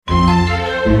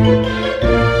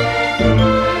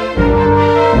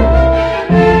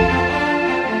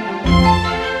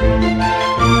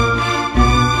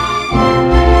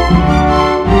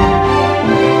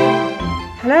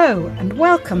Hello and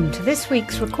welcome to this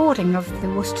week's recording of the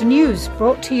Worcester News,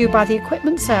 brought to you by the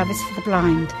Equipment Service for the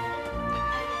Blind.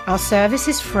 Our service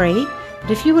is free,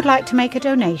 but if you would like to make a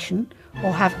donation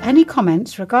or have any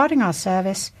comments regarding our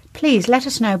service, please let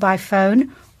us know by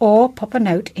phone or pop a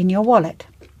note in your wallet.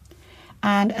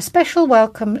 And a special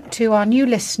welcome to our new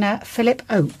listener, Philip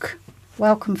Oak.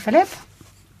 Welcome, Philip.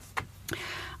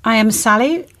 I am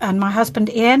Sally and my husband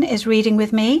Ian is reading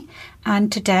with me,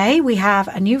 and today we have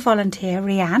a new volunteer,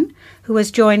 Rianne, who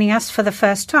is joining us for the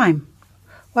first time.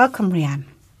 Welcome, Rianne.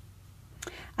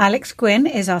 Alex Gwynn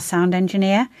is our sound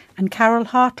engineer and Carol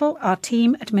Hartle our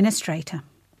team administrator.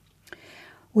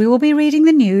 We will be reading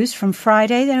the news from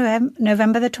Friday,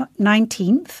 November the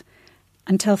 19th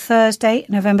until Thursday,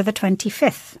 November the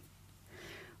 25th.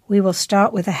 We will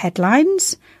start with the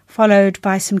headlines, followed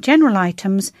by some general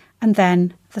items and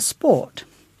then the sport.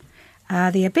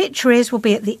 The obituaries will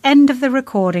be at the end of the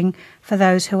recording for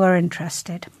those who are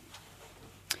interested.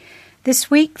 This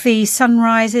week the sun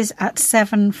rises at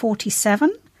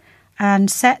 7:47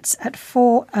 and sets at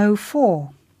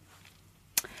 4:04.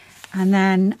 And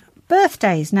then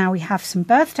birthdays. Now we have some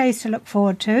birthdays to look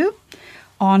forward to.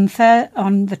 On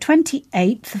the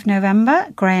 28th of November,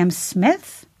 Graham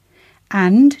Smith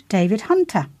and David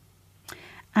Hunter.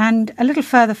 And a little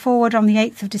further forward on the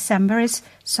 8th of December is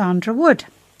Sandra Wood.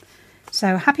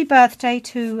 So happy birthday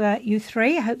to you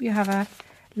three. I hope you have a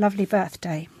lovely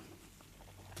birthday.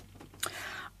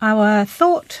 Our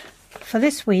thought for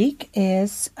this week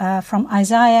is from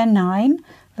Isaiah 9,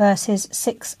 verses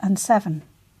 6 and 7,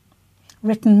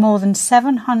 written more than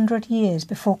 700 years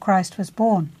before Christ was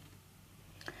born.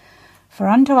 For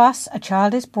unto us a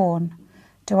child is born,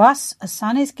 to us a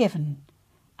son is given,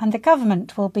 and the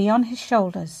government will be on his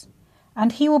shoulders,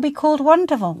 and he will be called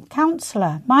Wonderful,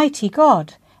 Counselor, Mighty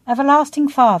God, Everlasting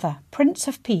Father, Prince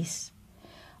of Peace.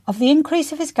 Of the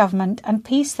increase of his government and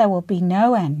peace there will be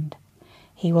no end.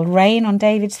 He will reign on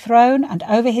David's throne and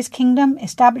over his kingdom,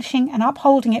 establishing and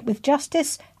upholding it with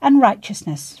justice and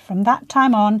righteousness from that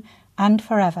time on and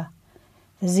forever.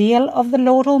 The zeal of the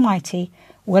Lord Almighty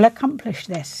will accomplish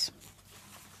this.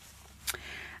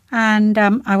 And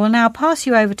I will now pass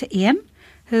you over to Ian,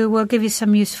 who will give you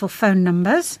some useful phone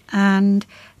numbers and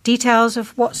details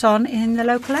of what's on in the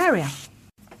local area.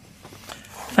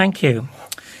 Thank you.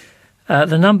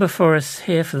 The number for us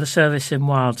here for the service in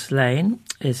Wilds Lane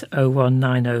is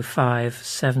 01905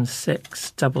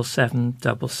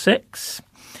 767766.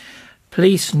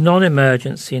 Police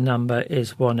non-emergency number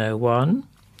is 101.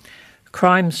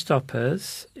 Crime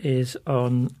Stoppers is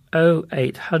on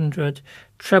 0800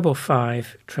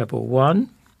 555 111.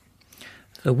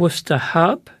 The Worcester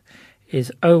Hub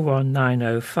is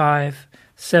 01905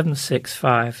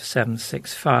 765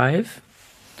 765.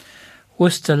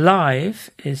 Worcester Live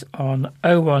is on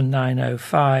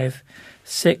 01905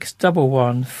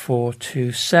 611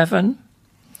 427.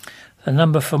 The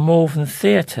number for Malvern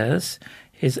Theatres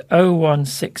is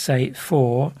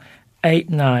 01684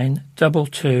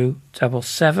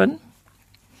 892277.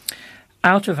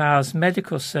 Out of Hours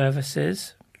Medical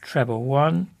Services, treble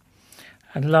 1.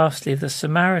 And lastly, the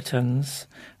Samaritans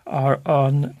are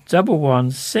on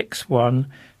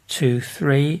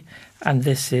 116123, and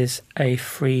this is a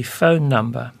free phone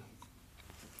number.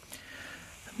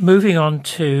 Moving on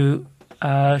to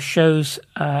shows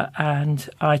and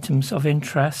items of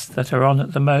interest that are on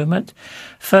at the moment.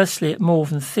 Firstly, at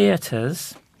Malvern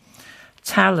Theatres,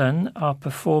 Talon are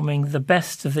performing The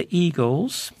Best of the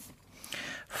Eagles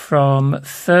from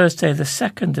Thursday the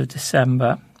 2nd of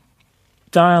December.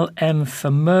 Dial M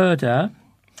for Murder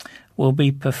will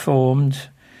be performed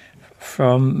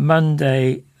from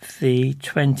Monday the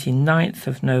 29th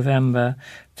of November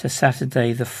to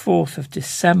Saturday the 4th of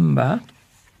December.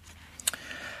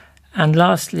 And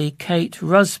lastly, Kate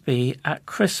Rusby at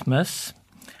Christmas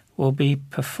will be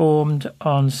performed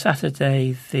on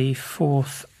Saturday the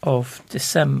 4th of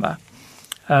December.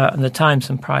 And the times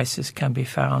and prices can be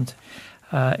found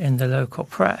in the local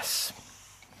press.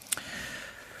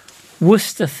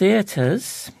 Worcester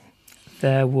Theatres,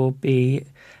 there will be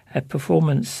a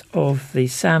performance of the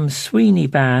Sam Sweeney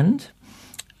Band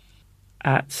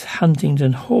at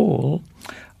Huntingdon Hall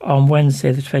on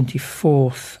Wednesday the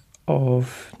 24th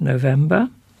of November.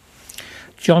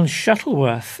 John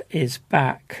Shuttleworth is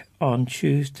back on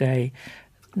Tuesday,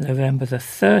 November the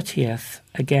 30th,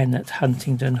 again at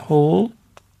Huntingdon Hall.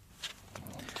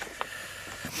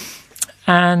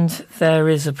 And there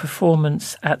is a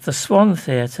performance at the Swan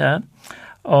Theatre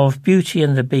of Beauty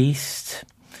and the Beast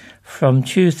from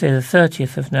Tuesday the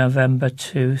 30th of November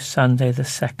to Sunday the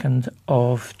 2nd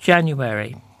of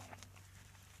January.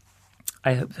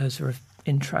 I hope those are of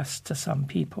interest to some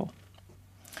people.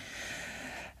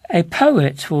 A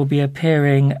poet will be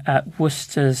appearing at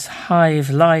Worcester's Hive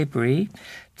Library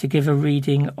to give a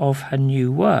reading of her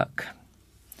new work.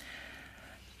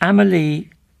 Amelie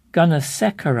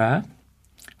Gunasekara,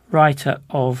 writer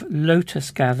of Lotus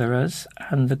Gatherers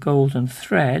and The Golden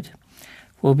Thread,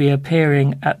 will be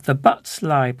appearing at the Butts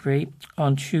Library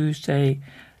on Tuesday,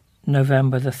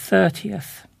 November the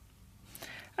 30th.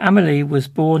 Amelie was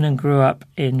born and grew up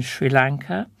in Sri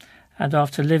Lanka, and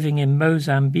after living in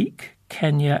Mozambique,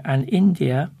 Kenya and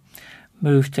India,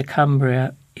 moved to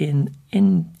Cumbria in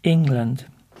England.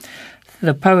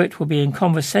 The poet will be in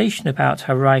conversation about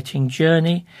her writing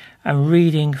journey and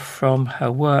reading from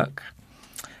her work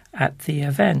at the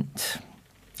event.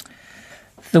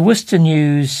 The Worcester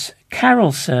News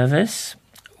Carol service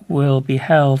will be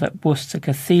held at Worcester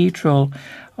Cathedral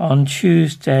on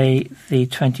Tuesday the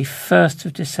 21st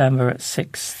of December at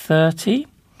 6:30.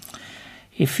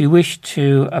 If you wish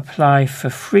to apply for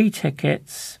free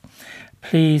tickets,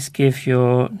 please give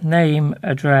your name,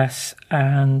 address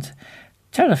and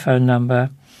telephone number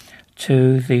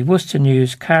to the Worcester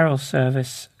News Carol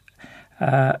service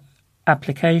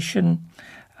application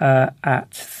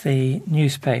at the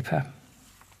newspaper.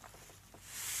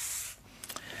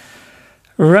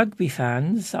 Rugby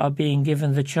fans are being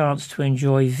given the chance to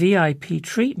enjoy VIP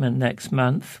treatment next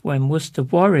month when Worcester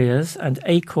Warriors and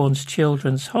Acorns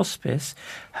Children's Hospice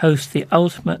host the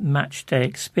ultimate matchday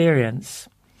experience.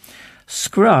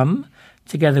 Scrum,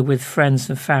 together with friends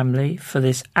and family, for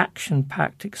this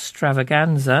action-packed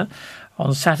extravaganza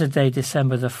on Saturday,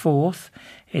 December the 4th,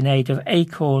 in aid of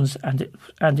Acorns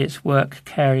and its work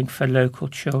caring for local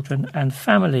children and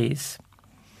families.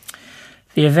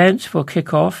 The event will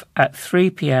kick off at 3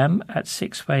 p.m. at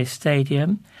Sixway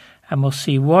Stadium and will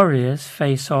see Warriors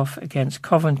face off against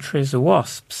Coventry's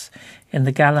Wasps in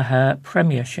the Gallagher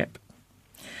Premiership.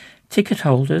 Ticket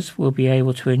holders will be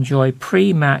able to enjoy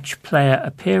pre-match player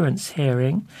appearance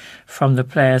hearing from the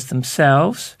players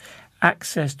themselves,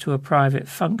 access to a private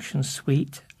function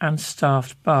suite and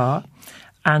staffed bar,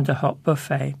 and a hot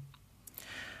buffet.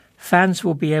 Fans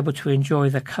will be able to enjoy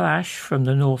the clash from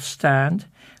the North Stand,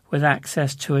 with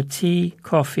access to a tea,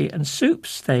 coffee and soup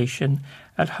station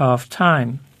at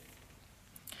half-time.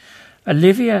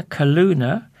 Olivia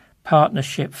Kaluna,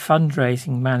 Partnership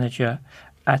Fundraising Manager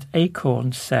at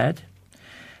Acorns, said,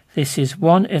 "This is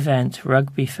one event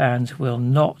rugby fans will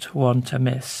not want to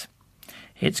miss.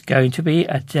 It's going to be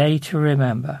a day to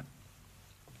remember."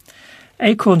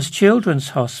 Acorns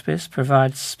Children's Hospice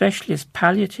provides specialist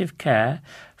palliative care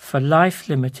for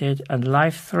life-limited and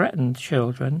life-threatened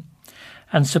children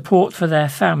and support for their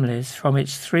families from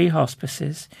its 3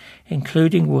 hospices,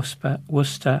 including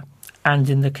Worcester and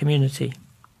in the community.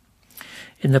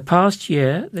 In the past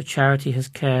year, the charity has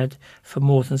cared for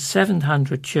more than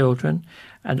 700 children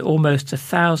and almost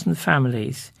 1,000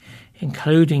 families,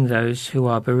 including those who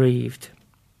are bereaved.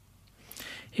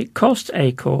 It cost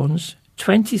Acorns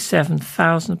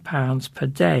 £27,000 per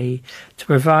day to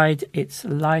provide its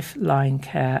lifeline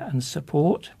care and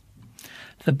support,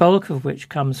 the bulk of which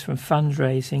comes from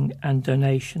fundraising and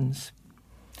donations.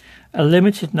 A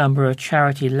limited number of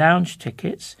charity lounge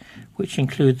tickets, which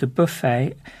include the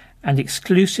buffet and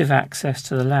exclusive access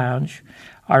to the lounge,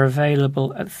 are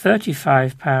available at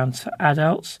 £35 for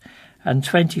adults and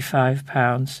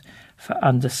 £25 for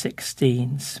under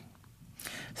 16s.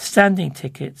 Standing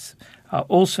tickets are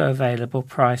also available,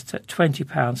 priced at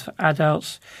 £20 for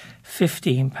adults,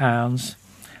 £15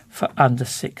 for under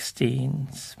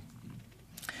 16s.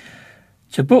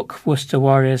 To book Worcester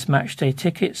Warriors matchday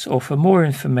tickets or for more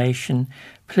information,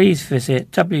 please visit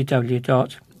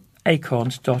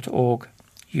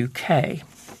www.acorns.org.uk.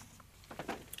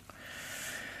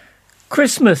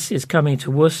 Christmas is coming to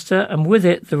Worcester, and with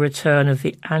it the return of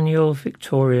the annual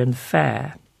Victorian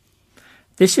Fair.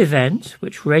 This event,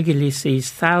 which regularly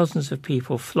sees thousands of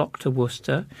people flock to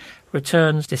Worcester,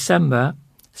 returns December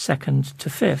 2nd to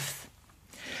 5th.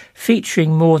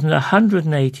 Featuring more than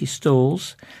 180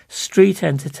 stalls, street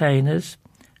entertainers,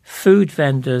 food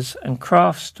vendors and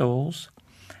craft stalls,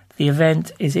 the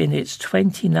event is in its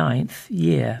 29th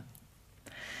year.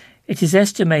 It is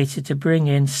estimated to bring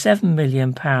in £7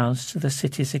 million to the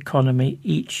city's economy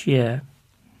each year.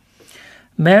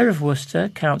 Mayor of Worcester,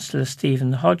 Councillor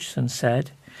Stephen Hodgson,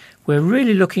 said, "We're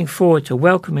really looking forward to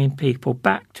welcoming people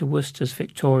back to Worcester's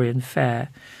Victorian Fair.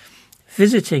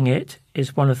 Visiting it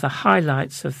is one of the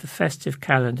highlights of the festive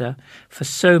calendar for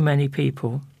so many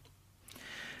people.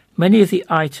 Many of the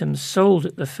items sold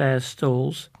at the fair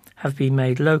stalls have been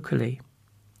made locally.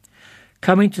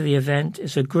 Coming to the event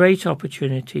is a great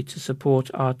opportunity to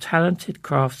support our talented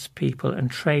craftspeople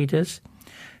and traders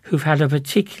who've had a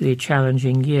particularly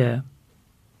challenging year.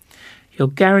 You're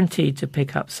guaranteed to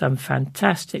pick up some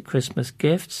fantastic Christmas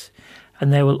gifts,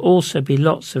 and there will also be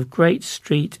lots of great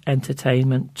street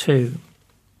entertainment too.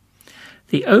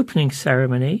 The opening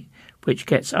ceremony, which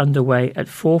gets underway at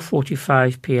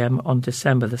 4:45 p.m. on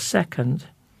December the 2nd,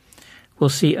 will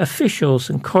see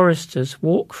officials and choristers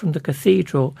walk from the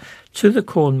cathedral to the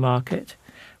Corn Market,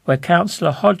 where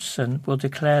Councillor Hodgson will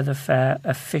declare the fair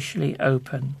officially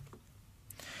open.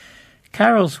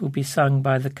 Carols will be sung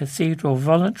by the Cathedral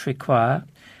Voluntary Choir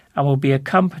and will be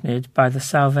accompanied by the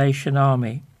Salvation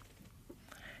Army.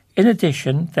 In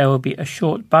addition, there will be a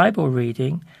short Bible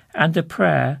reading and a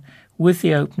prayer, with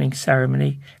the opening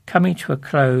ceremony coming to a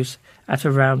close at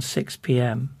around 6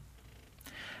 p.m.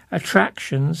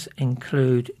 Attractions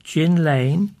include gin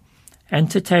lane,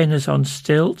 entertainers on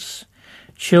stilts,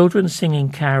 children singing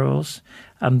carols,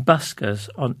 and buskers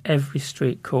on every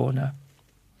street corner.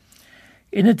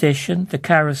 In addition, the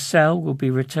carousel will be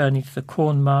returning to the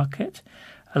Corn Market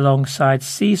alongside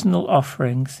seasonal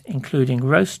offerings including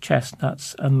roast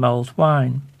chestnuts and mulled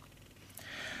wine.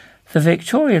 The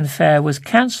Victorian Fair was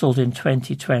cancelled in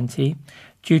 2020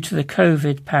 due to the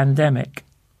COVID pandemic.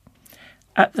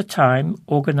 At the time,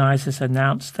 organisers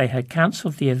announced they had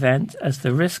cancelled the event as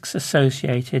the risks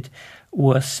associated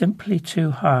were simply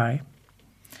too high.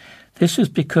 This was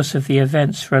because of the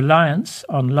event's reliance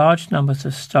on large numbers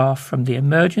of staff from the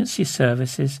emergency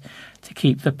services to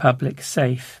keep the public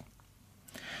safe.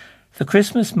 The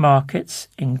Christmas markets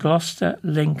in Gloucester,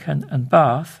 Lincoln and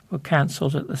Bath were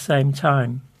cancelled at the same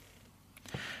time.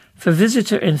 For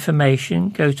visitor information,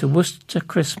 go to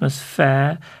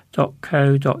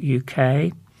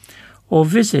worcesterchristmasfair.co.uk or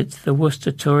visit the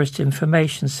Worcester Tourist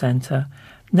Information Centre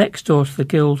next door to the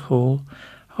Guildhall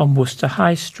on Worcester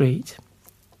High Street.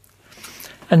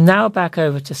 And now back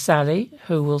over to Sally,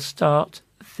 who will start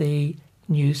the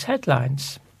news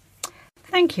headlines.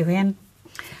 Thank you, Ian.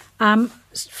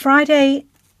 Friday,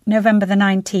 November the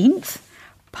 19th,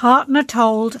 partner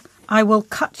told, "I will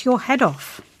cut your head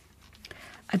off."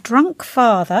 A drunk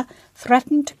father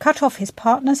threatened to cut off his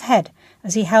partner's head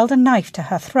as he held a knife to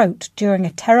her throat during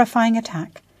a terrifying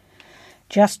attack.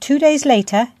 Just 2 days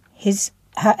later,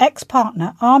 her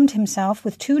ex-partner armed himself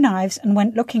with 2 knives and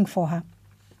went looking for her.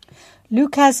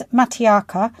 Lucas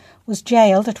Matiaka was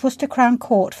jailed at Worcester Crown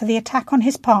Court for the attack on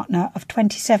his partner of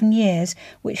 27 years,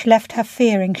 which left her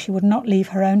fearing she would not leave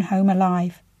her own home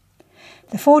alive.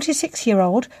 The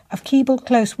 46-year-old of Keble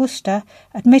Close, Worcester,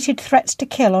 admitted threats to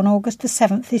kill on August the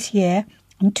 7th this year,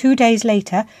 and 2 days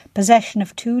later, possession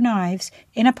of 2 knives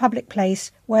in a public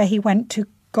place where he went to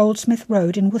Goldsmith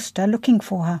Road in Worcester looking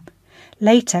for her,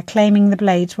 later claiming the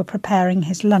blades were preparing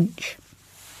his lunch.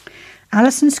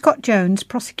 Alison Scott-Jones,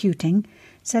 prosecuting,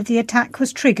 said the attack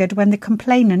was triggered when the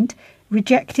complainant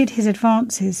rejected his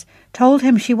advances, told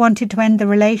him she wanted to end the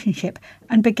relationship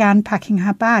and began packing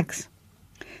her bags.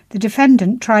 The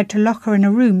defendant tried to lock her in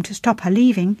a room to stop her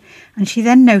leaving, and she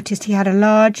then noticed he had a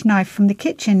large knife from the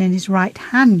kitchen in his right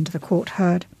hand, the court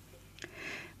heard.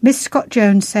 Miss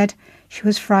Scott-Jones said she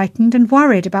was frightened and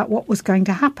worried about what was going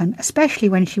to happen, especially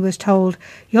when she was told,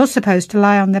 "You're supposed to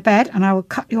lie on the bed and I will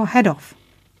cut your head off."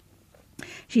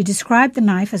 She described the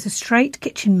knife as a straight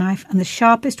kitchen knife and the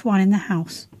sharpest one in the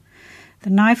house. The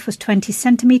knife was 20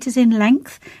 centimetres in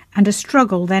length, and a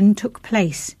struggle then took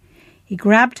place. He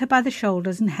grabbed her by the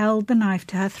shoulders and held the knife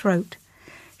to her throat.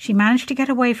 She managed to get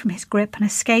away from his grip and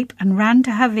escape and ran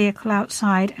to her vehicle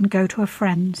outside and go to a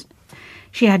friend's.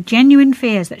 She had genuine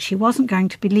fears that she wasn't going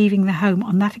to be leaving the home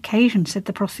on that occasion, said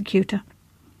the prosecutor.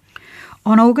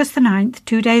 On August the 9th,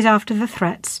 2 days after the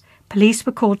threats, police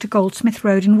were called to Goldsmith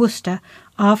Road in Worcester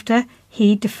after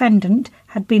defendant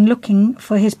had been looking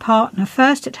for his partner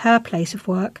first at her place of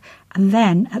work and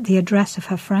then at the address of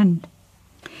her friend.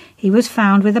 He was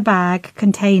found with a bag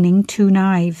containing 2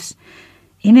 knives.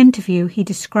 In interview, he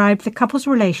described the couple's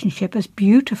relationship as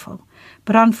beautiful,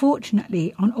 but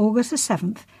unfortunately, on August the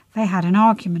 7th, they had an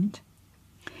argument.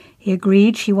 He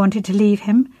agreed she wanted to leave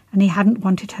him, and he hadn't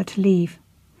wanted her to leave.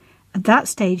 At that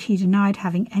stage, he denied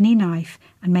having any knife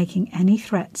and making any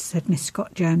threats, said Miss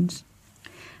Scott-Jones.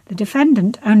 The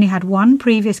defendant only had 1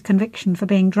 previous conviction for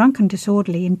being drunk and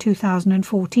disorderly in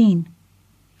 2014.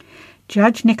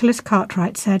 Judge Nicholas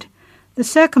Cartwright said, "The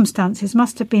circumstances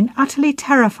must have been utterly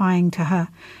terrifying to her.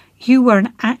 You were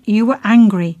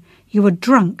angry, you were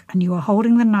drunk, and you were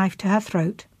holding the knife to her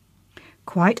throat.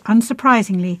 Quite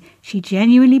unsurprisingly, she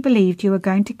genuinely believed you were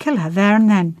going to kill her there and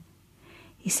then."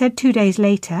 He said 2 days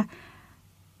later,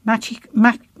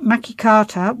 Mackie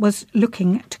Carter was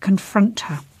looking to confront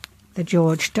her, the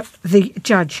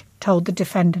judge told the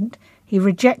defendant. He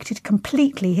rejected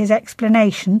completely his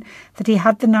explanation that he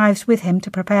had the knives with him to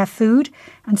prepare food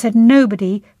and said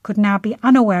nobody could now be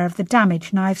unaware of the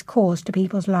damage knives caused to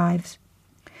people's lives.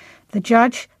 The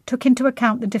judge took into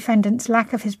account the defendant's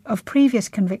lack of previous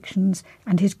convictions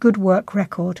and his good work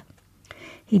record.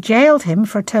 He jailed him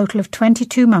for a total of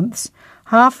 22 months,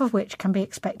 half of which can be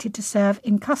expected to serve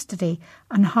in custody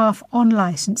and half on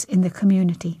licence in the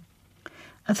community.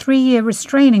 A 3-year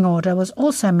restraining order was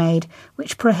also made,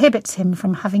 which prohibits him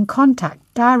from having contact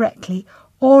directly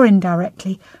or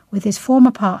indirectly with his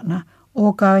former partner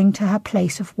or going to her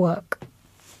place of work.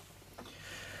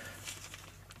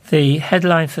 The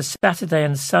headline for Saturday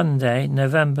and Sunday,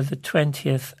 November the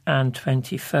 20th and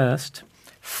 21st,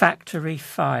 Factory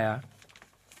Fire.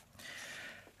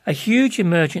 A huge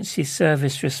emergency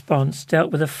service response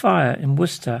dealt with a fire in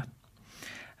Worcester.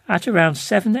 At around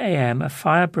 7 a.m, a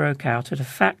fire broke out at a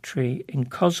factory in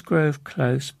Cosgrove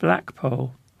Close,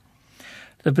 Blackpool.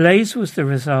 The blaze was the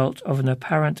result of an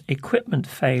apparent equipment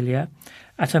failure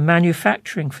at a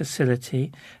manufacturing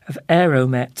facility of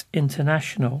Aeromet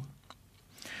International.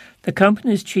 The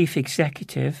company's chief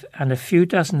executive and a few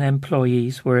dozen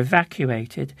employees were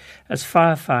evacuated as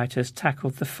firefighters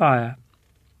tackled the fire.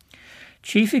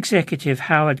 Chief Executive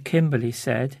Howard Kimberley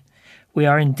said, "We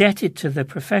are indebted to the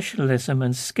professionalism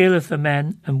and skill of the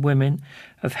men and women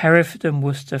of Hereford and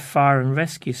Worcester Fire and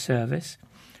Rescue Service,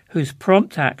 whose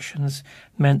prompt actions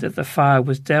meant that the fire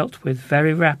was dealt with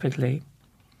very rapidly.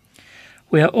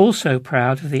 We are also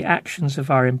proud of the actions of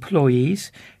our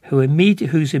employees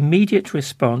whose immediate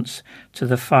response to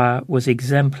the fire was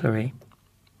exemplary."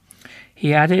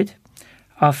 He added,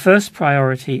 "Our first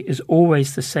priority is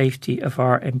always the safety of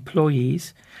our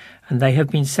employees, and they have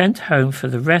been sent home for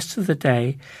the rest of the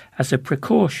day as a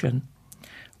precaution,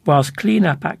 whilst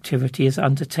clean-up activity is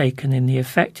undertaken in the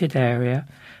affected area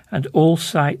and all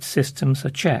site systems are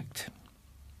checked."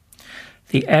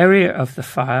 The area of the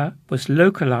fire was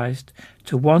localised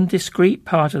to one discrete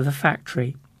part of the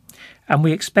factory, and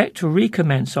we expect to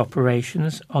recommence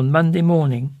operations on Monday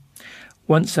morning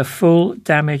once a full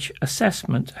damage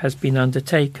assessment has been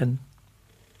undertaken.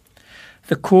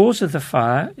 The cause of the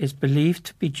fire is believed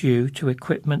to be due to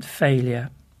equipment failure.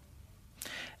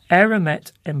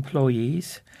 Aeromet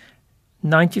employees,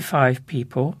 95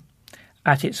 people,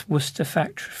 at its Worcester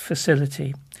factory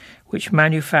facility, which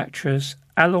manufactures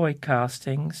alloy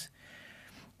castings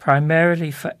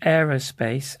primarily for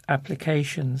aerospace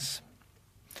applications.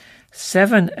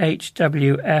 7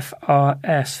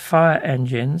 HWFRS fire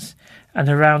engines and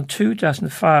around 24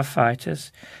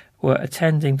 firefighters were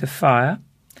attending the fire,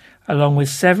 along with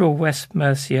several West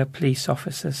Mercia police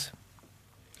officers.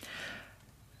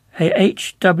 A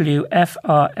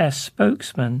HWFRS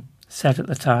spokesman said at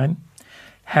the time,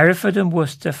 "Hereford and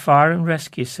Worcester Fire and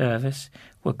Rescue Service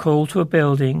were called to a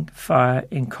building fire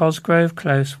in Cosgrove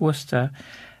Close, Worcester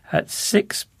at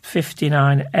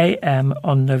 6:59 a.m.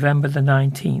 on November the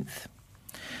 19th.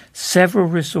 Several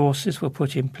resources were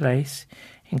put in place,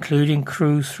 including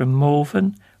crews from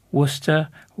Malvern, Worcester,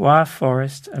 Wyre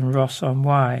Forest and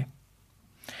Ross-on-Wye.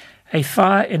 A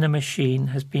fire in a machine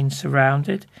has been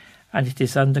surrounded and it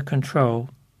is under control.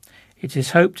 It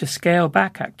is hoped to scale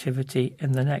back activity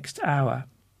in the next hour."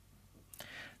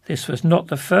 This was not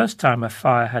the first time a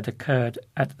fire had occurred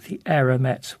at the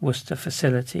Aeromet's Worcester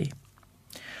facility.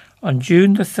 On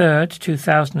June the 3rd,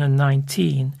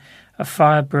 2019, a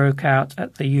fire broke out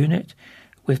at the unit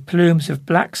with plumes of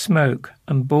black smoke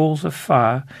and balls of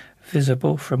fire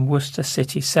visible from Worcester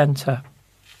city centre.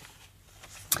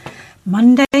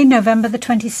 Monday, November the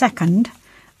 22nd,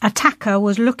 attacker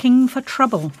was looking for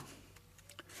trouble.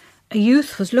 A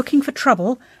youth was looking for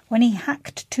trouble when he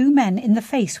hacked 2 men in the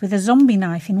face with a zombie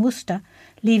knife in Worcester,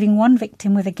 leaving one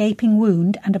victim with a gaping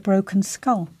wound and a broken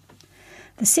skull.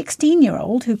 The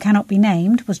 16-year-old, who cannot be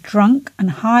named, was drunk and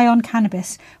high on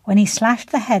cannabis when he slashed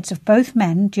the heads of both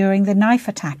men during the knife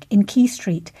attack in Key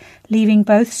Street, leaving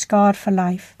both scarred for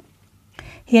life.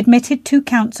 He admitted 2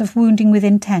 counts of wounding with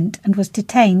intent and was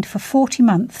detained for 40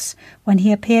 months when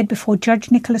he appeared before Judge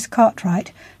Nicholas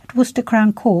Cartwright at Worcester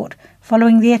Crown Court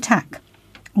following the attack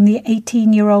on the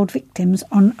 18-year-old victims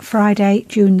on Friday,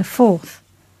 June the 4th.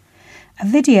 A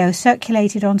video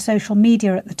circulated on social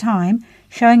media at the time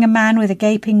showing a man with a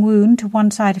gaping wound to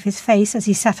one side of his face as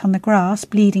he sat on the grass,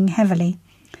 bleeding heavily.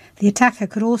 The attacker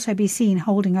could also be seen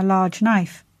holding a large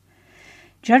knife.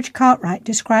 Judge Cartwright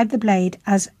described the blade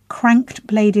as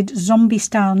cranked-bladed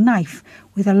zombie-style knife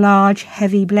with a large,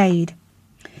 heavy blade.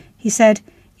 He said,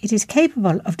 "It is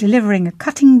capable of delivering a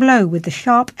cutting blow with the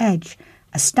sharp edge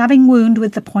a stabbing wound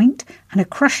with the point, and a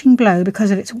crushing blow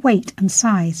because of its weight and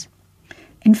size.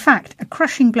 In fact, a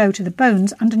crushing blow to the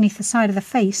bones underneath the side of the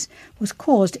face was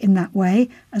caused in that way,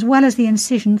 as well as the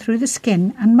incision through the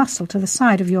skin and muscle to the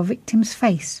side of your victim's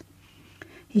face.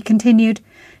 He continued,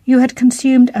 "You had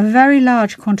consumed a very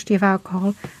large quantity of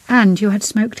alcohol and you had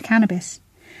smoked cannabis.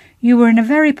 You were in a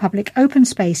very public open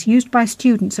space used by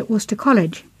students at Worcester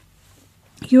College.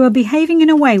 You were behaving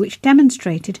in a way which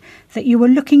demonstrated that you were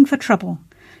looking for trouble.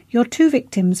 Your two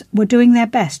victims were doing their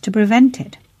best to prevent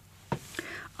it.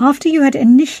 After you had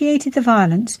initiated the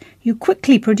violence, you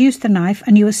quickly produced the knife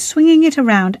and you were swinging it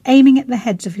around, aiming at the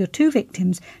heads of your two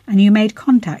victims, and you made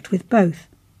contact with both.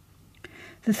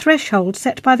 The threshold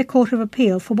set by the Court of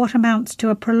Appeal for what amounts to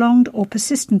a prolonged or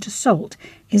persistent assault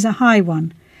is a high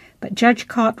one, but Judge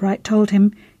Cartwright told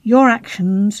him, your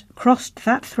actions crossed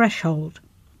that threshold.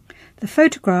 The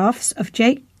photographs of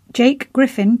Jake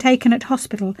Griffin taken at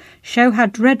hospital show how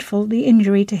dreadful the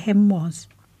injury to him was.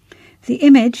 The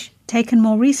image, taken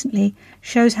more recently,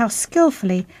 shows how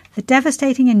skillfully the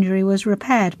devastating injury was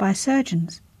repaired by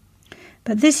surgeons.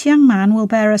 But this young man will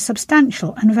bear a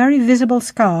substantial and very visible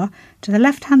scar to the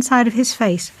left-hand side of his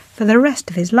face for the rest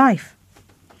of his life.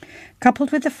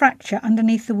 Coupled with the fracture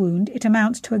underneath the wound, it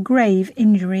amounts to a grave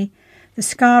injury. The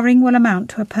scarring will amount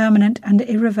to a permanent and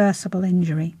irreversible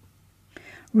injury.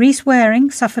 Reese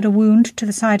Waring suffered a wound to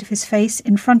the side of his face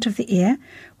in front of the ear,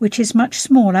 which is much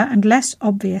smaller and less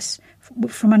obvious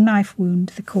from a knife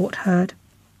wound, the court heard.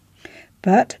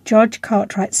 But Judge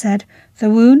Cartwright said the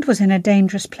wound was in a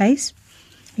dangerous place.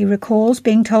 He recalls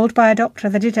being told by a doctor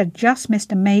that it had just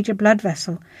missed a major blood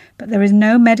vessel, but there is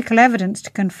no medical evidence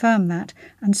to confirm that,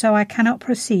 and so I cannot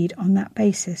proceed on that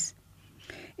basis.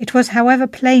 It was, however,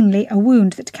 plainly a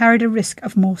wound that carried a risk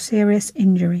of more serious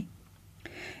injury.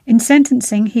 In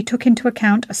sentencing, he took into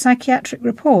account a psychiatric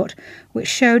report which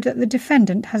showed that the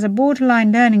defendant has a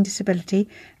borderline learning disability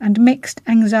and mixed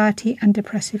anxiety and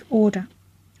depressive order.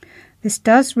 This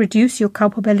does reduce your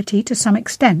culpability to some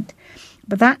extent,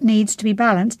 but that needs to be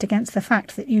balanced against the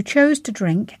fact that you chose to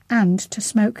drink and to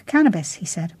smoke cannabis, he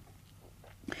said.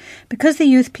 Because the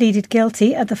youth pleaded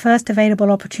guilty at the first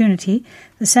available opportunity,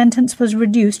 the sentence was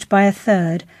reduced by a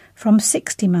third, from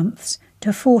 60 months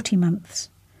to 40 months.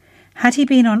 Had he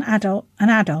been an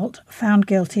adult found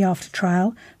guilty after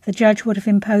trial, the judge would have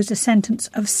imposed a sentence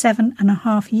of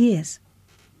 7.5 years.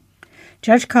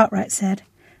 Judge Cartwright said,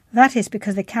 "That is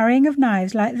because the carrying of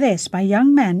knives like this by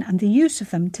young men and the use of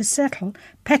them to settle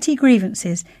petty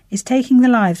grievances is taking the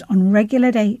lives on a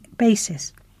regular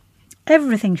basis.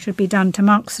 Everything should be done to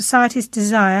mark society's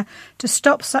desire to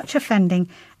stop such offending,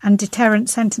 and deterrent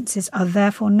sentences are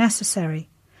therefore necessary.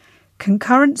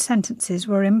 Concurrent sentences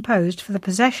were imposed for the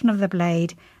possession of the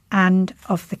blade and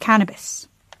of the cannabis."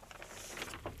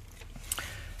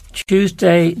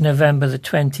 Tuesday, November the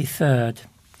 23rd.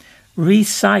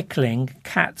 Recycling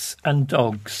cats and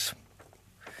dogs.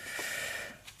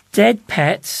 Dead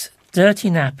pets, dirty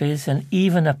nappies and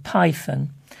even a python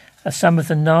are some of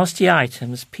the nasty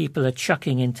items people are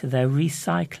chucking into their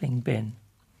recycling bin.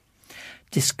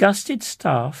 Disgusted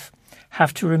staff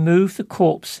have to remove the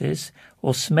corpses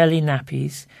or smelly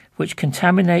nappies which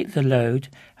contaminate the load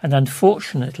and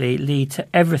unfortunately lead to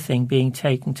everything being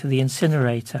taken to the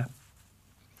incinerator.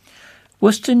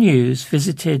 Worcester News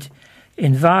visited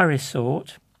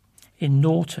Enviresort in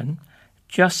Norton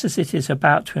just as it is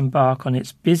about to embark on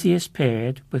its busiest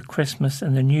period, with Christmas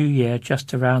and the New Year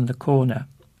just around the corner.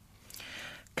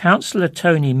 Councillor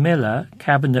Tony Miller,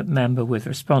 Cabinet member with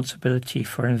responsibility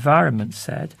for environment,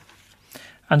 said,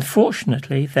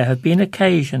 "Unfortunately, there have been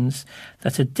occasions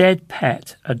that a dead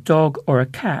pet, a dog or a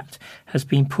cat, has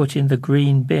been put in the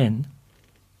green bin.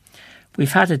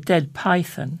 We've had a dead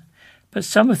python, but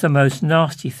some of the most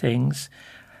nasty things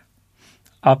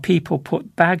are people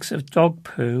put bags of dog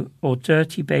poo or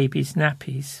dirty babies'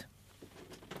 nappies.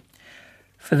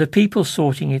 For the people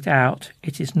sorting it out,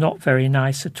 it is not very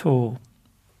nice at all.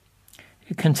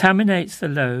 It contaminates the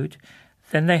load,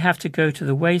 then they have to go to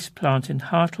the waste plant in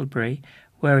Hartlebury,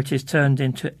 where it is turned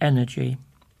into energy.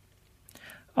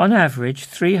 On average,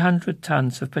 300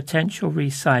 tonnes of potential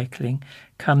recycling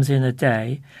comes in a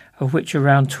day, of which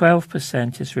around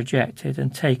 12% is rejected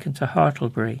and taken to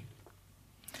Hartlebury.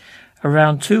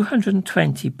 Around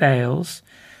 220 bales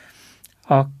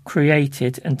are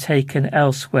created and taken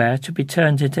elsewhere to be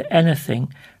turned into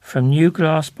anything from new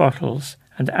glass bottles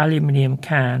and aluminium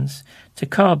cans to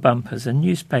car bumpers and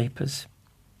newspapers.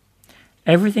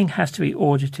 Everything has to be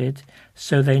audited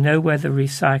so they know where the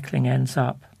recycling ends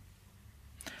up.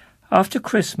 After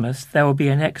Christmas, there will be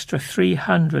an extra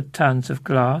 300 tonnes of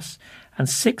glass and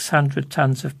 600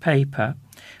 tonnes of paper,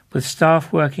 with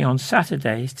staff working on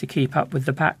Saturdays to keep up with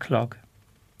the backlog.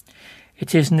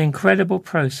 It is an incredible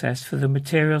process for the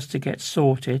materials to get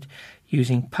sorted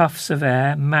using puffs of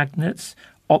air, magnets,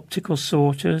 optical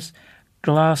sorters,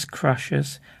 glass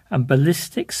crushers and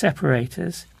ballistic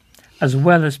separators, as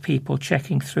well as people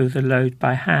checking through the load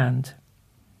by hand.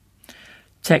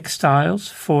 Textiles,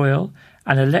 foil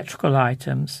and electrical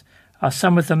items are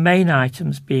some of the main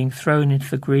items being thrown into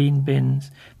the green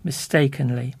bins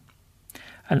mistakenly.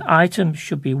 An item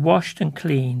should be washed and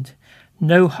cleaned,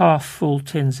 no half-full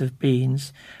tins of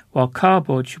beans, while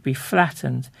cardboard should be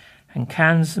flattened and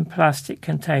cans and plastic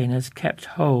containers kept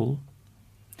whole.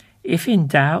 If in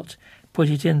doubt, put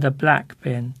it in the black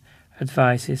bin,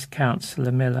 advises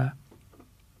Councillor Miller.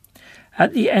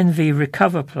 At the NV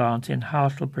Recover plant in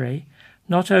Hartlebury,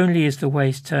 not only is the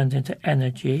waste turned into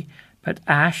energy, but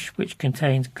ash, which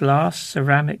contains glass,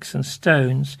 ceramics and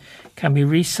stones, can be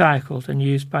recycled and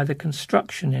used by the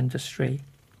construction industry.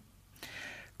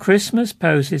 Christmas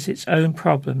poses its own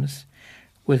problems,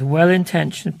 with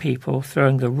well-intentioned people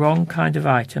throwing the wrong kind of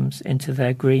items into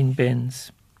their green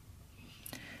bins.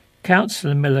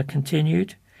 Councillor Miller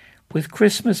continued, with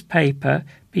Christmas paper,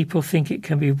 people think it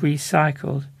can be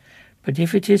recycled, but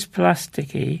if it is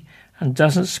plasticky and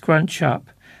doesn't scrunch up,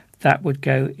 that would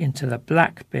go into the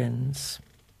black bins.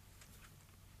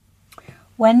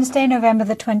 Wednesday, November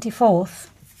the 24th.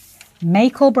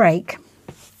 Make or break.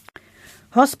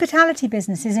 Hospitality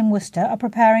businesses in Worcester are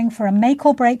preparing for a make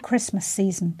or break Christmas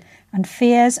season, and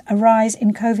fears a rise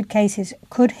in COVID cases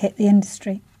could hit the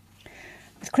industry.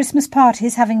 With Christmas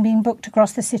parties having been booked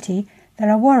across the city,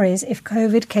 there are worries if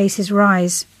COVID cases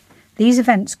rise. These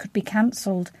events could be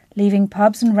cancelled, leaving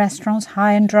pubs and restaurants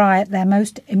high and dry at their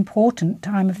most important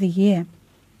time of the year.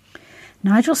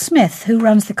 Nigel Smith, who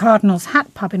runs the Cardinal's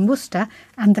Hat pub in Worcester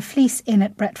and the Fleece Inn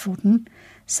at Bretfordton,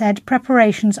 said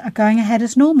preparations are going ahead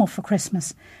as normal for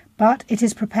Christmas, but it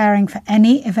is preparing for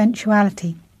any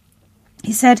eventuality.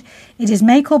 He said, "It is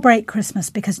make or break Christmas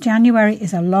because January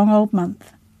is a long old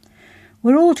month.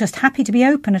 We're all just happy to be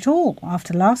open at all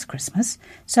after last Christmas,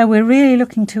 so we're really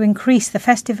looking to increase the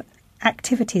festive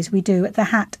activities we do at the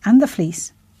Hat and the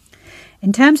Fleece.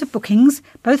 In terms of bookings,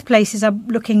 both places are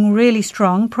looking really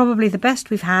strong, probably the best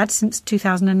we've had since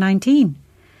 2019.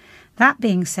 That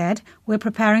being said, we're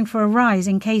preparing for a rise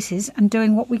in cases and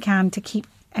doing what we can to keep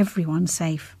everyone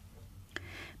safe."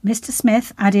 Mr.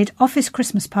 Smith added office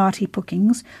Christmas party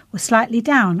bookings were slightly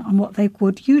down on what they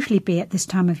would usually be at this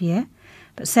time of year,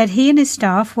 but said he and his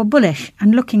staff were bullish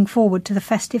and looking forward to the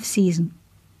festive season.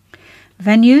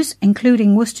 Venues,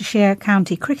 including Worcestershire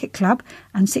County Cricket Club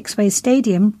and Sixways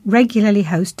Stadium, regularly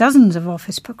host dozens of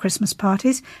office Christmas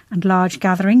parties and large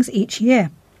gatherings each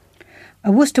year.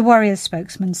 A Worcester Warriors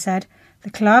spokesman said, "The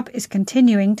club is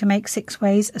continuing to make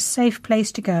Sixways a safe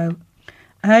place to go,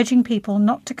 urging people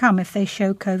not to come if they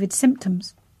show COVID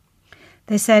symptoms."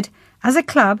 They said, "As a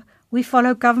club, we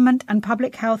follow government and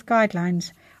public health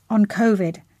guidelines on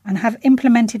COVID and have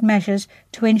implemented measures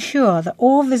to ensure that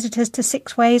all visitors to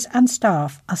Sixways and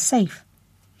staff are safe.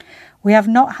 We have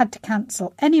not had to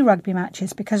cancel any rugby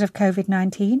matches because of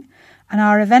COVID-19, and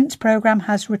our events programme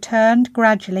has returned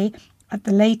gradually at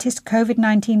the latest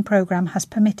COVID-19 programme has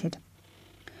permitted.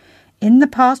 In the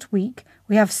past week,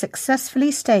 we have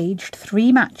successfully staged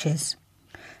 3 matches.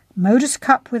 Modus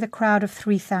Cup with a crowd of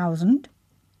 3,000,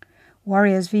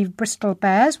 Warriors v Bristol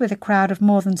Bears with a crowd of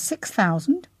more than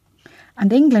 6,000,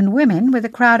 and England Women with a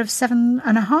crowd of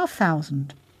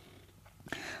 7,500.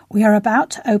 We are about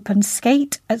to open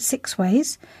Skate at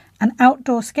Sixways, an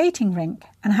outdoor skating rink,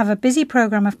 and have a busy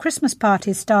programme of Christmas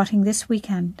parties starting this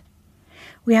weekend.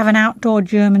 We have an outdoor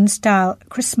German-style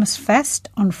Christmas fest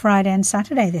on Friday and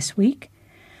Saturday this week,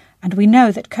 and we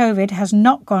know that COVID has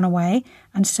not gone away,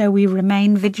 and so we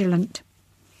remain vigilant.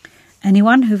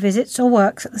 Anyone who visits or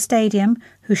works at the stadium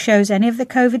who shows any of the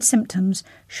COVID symptoms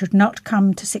should not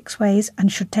come to Sixways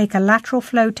and should take a lateral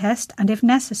flow test and, if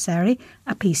necessary,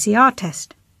 a PCR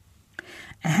test.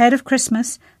 Ahead of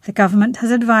Christmas, the government has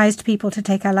advised people to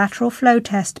take a lateral flow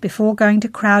test before going to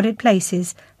crowded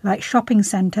places like shopping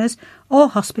centres or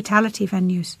hospitality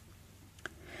venues.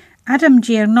 Adam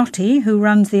Giornotti, who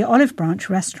runs the Olive Branch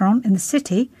restaurant in the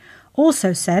city,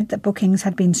 also said that bookings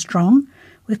had been strong,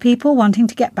 with people wanting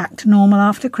to get back to normal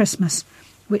after Christmas,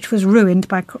 which was ruined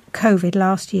by COVID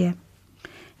last year.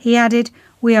 He added,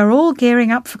 "We are all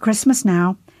gearing up for Christmas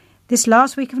now. This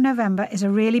last week of November is a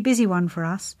really busy one for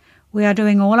us. We are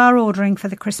doing all our ordering for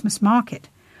the Christmas market.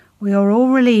 We are all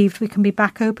relieved we can be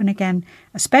back open again,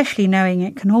 especially knowing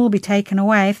it can all be taken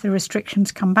away if the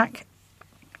restrictions come back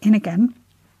in again.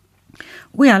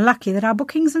 We are lucky that our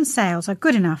bookings and sales are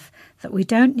good enough that we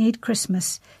don't need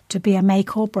Christmas to be a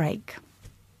make or break.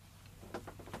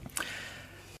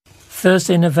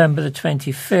 Thursday, November the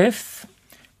 25th,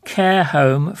 care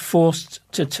home forced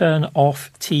to turn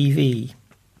off TV.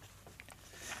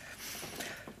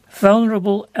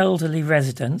 Vulnerable elderly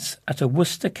residents at a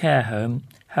Worcester care home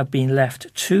have been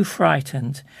left too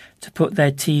frightened to put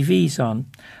their TVs on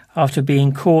after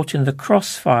being caught in the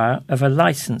crossfire of a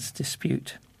licence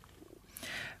dispute.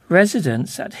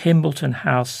 Residents at Himbleton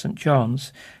House, St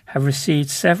John's, have received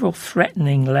several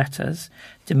threatening letters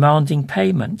demanding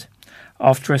payment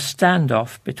after a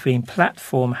standoff between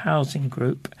Platform Housing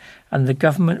Group and the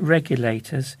government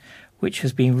regulators, which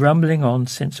has been rumbling on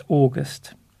since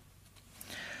August.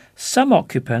 Some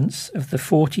occupants of the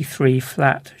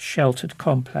 43-flat sheltered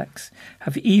complex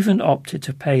have even opted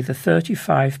to pay the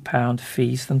 £35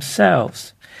 fees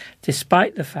themselves,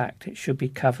 despite the fact it should be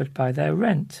covered by their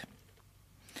rent.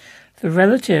 The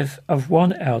relative of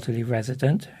one elderly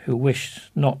resident, who wished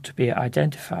not to be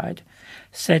identified,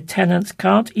 said tenants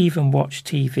can't even watch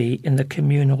TV in the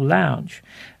communal lounge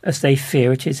as they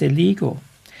fear it is illegal,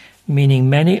 meaning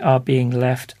many are being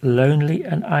left lonely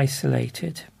and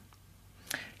isolated.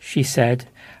 She said,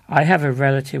 "I have a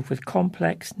relative with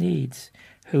complex needs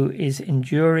who is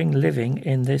enduring living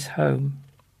in this home.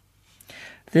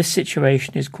 This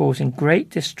situation is causing great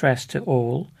distress to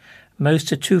all.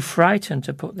 Most are too frightened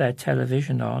to put their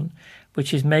television on,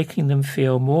 which is making them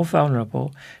feel more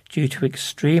vulnerable due to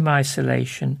extreme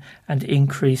isolation and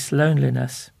increased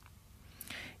loneliness.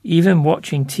 Even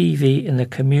watching TV in the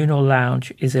communal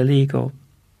lounge is illegal.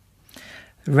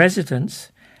 The residents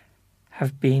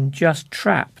have been just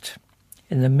trapped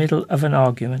in the middle of an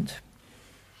argument.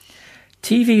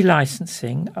 TV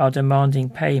licensing are demanding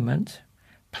payment.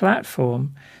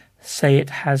 Platform say it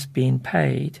has been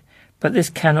paid, but this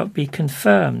cannot be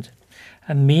confirmed,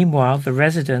 and meanwhile the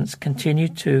residents continue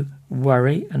to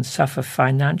worry and suffer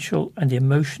financial and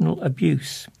emotional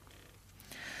abuse.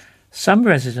 Some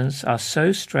residents are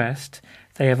so stressed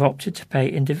they have opted to pay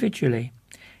individually,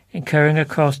 incurring a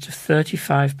cost of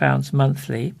 £35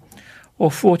 monthly or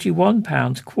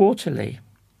 £41 quarterly.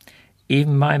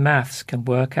 Even my maths can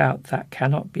work out that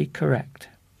cannot be correct.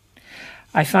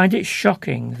 I find it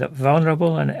shocking that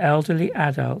vulnerable and elderly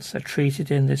adults are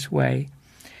treated in this way,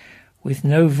 with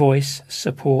no voice,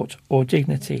 support or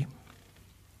dignity.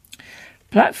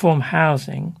 Platform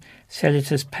Housing said it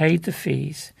has paid the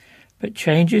fees, but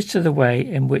changes to the way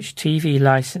in which TV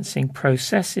licensing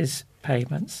processes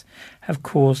payments have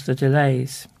caused the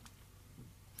delays.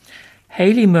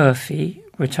 Hayley Murphy,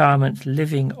 Retirement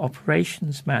Living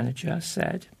Operations Manager,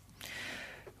 said,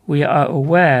 "We are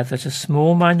aware that a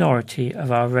small minority of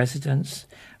our residents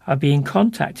are being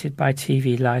contacted by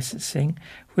TV licensing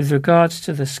with regards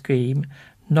to the scheme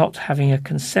not having a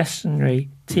concessionary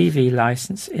TV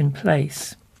licence in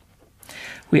place.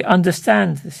 We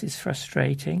understand this is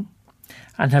frustrating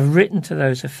and have written to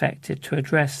those affected to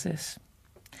address this.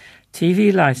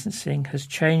 TV licensing has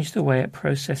changed the way it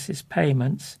processes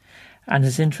payments and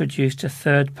has introduced a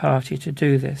third party to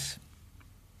do this.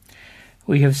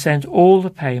 We have sent all the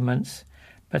payments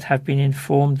but have been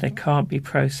informed they can't be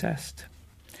processed.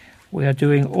 We are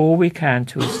doing all we can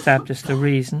to establish the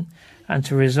reason and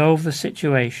to resolve the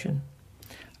situation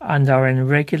and are in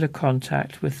regular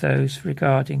contact with those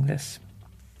regarding this."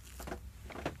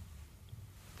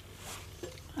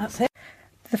 That's it.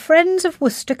 The Friends of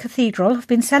Worcester Cathedral have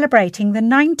been celebrating the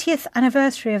 90th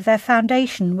anniversary of their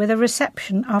foundation with a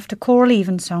reception after choral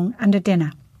evensong and a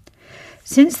dinner.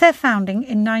 Since their founding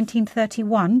in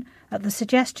 1931, at the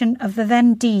suggestion of the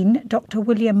then Dean, Dr.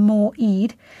 William Moore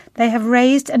Eade, they have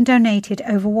raised and donated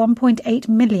over £1.8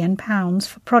 million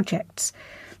for projects,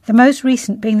 the most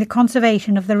recent being the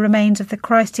conservation of the remains of the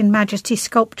Christ in Majesty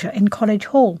sculpture in College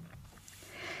Hall.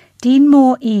 Dean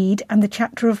Moore Eade and the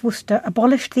chapter of Worcester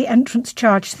abolished the entrance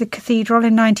charge to the cathedral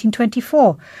in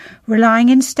 1924, relying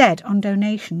instead on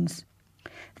donations.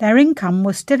 Their income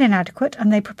was still inadequate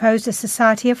and they proposed a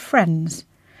society of friends.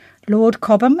 Lord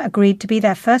Cobham agreed to be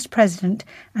their first president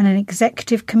and an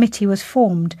executive committee was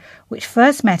formed, which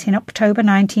first met in October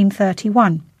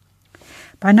 1931.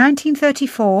 By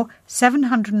 1934,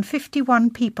 751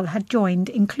 people had joined,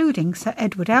 including Sir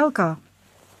Edward Elgar.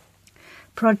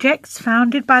 Projects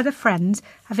founded by the Friends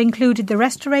have included the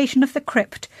restoration of the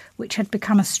crypt, which had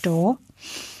become a store.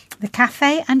 The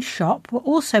cafe and shop were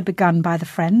also begun by the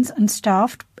Friends and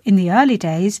staffed, in the early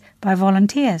days, by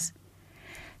volunteers.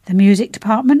 The music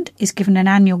department is given an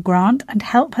annual grant and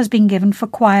help has been given for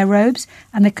choir robes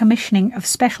and the commissioning of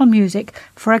special music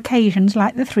for occasions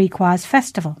like the Three Choirs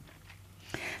Festival.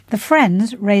 The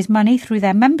Friends raise money through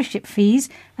their membership fees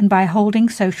and by holding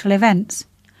social events.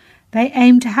 They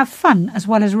aim to have fun as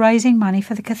well as raising money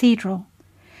for the cathedral.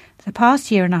 The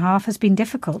past year and a half has been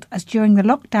difficult as during the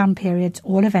lockdown periods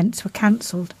all events were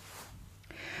cancelled.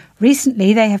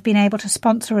 Recently they have been able to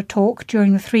sponsor a talk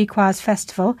during the Three Choirs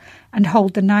Festival and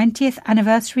hold the 90th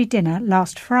anniversary dinner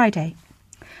last Friday.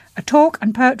 A talk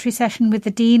and poetry session with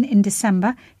the Dean in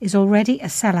December is already a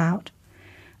sellout.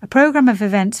 A programme of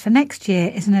events for next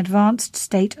year is an advanced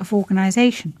state of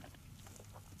organisation.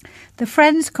 The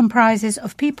Friends comprises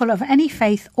of people of any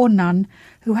faith or none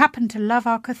who happen to love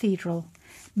our cathedral.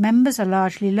 Members are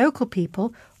largely local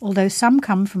people, although some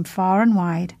come from far and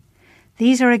wide.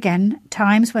 These are again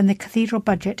times when the cathedral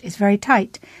budget is very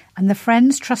tight and the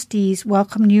Friends trustees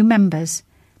welcome new members.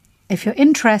 If you're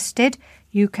interested,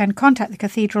 you can contact the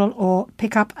cathedral or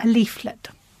pick up a leaflet.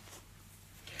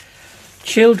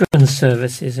 Children's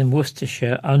services in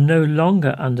Worcestershire are no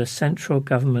longer under central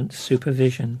government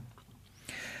supervision.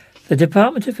 The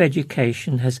Department of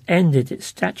Education has ended its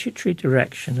statutory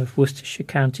direction of Worcestershire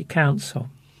County Council.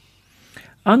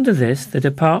 Under this, the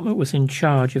department was in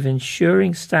charge of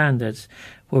ensuring standards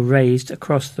were raised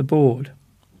across the board.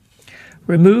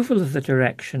 Removal of the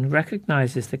direction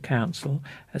recognises the council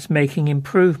as making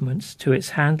improvements to its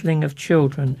handling of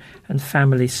children and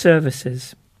family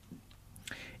services.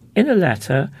 In a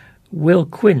letter, Will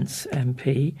Quince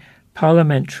MP,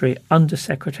 Parliamentary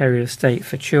Under-Secretary of State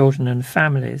for Children and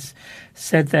Families,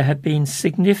 said there had been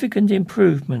significant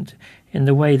improvement in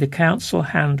the way the council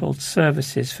handled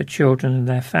services for children and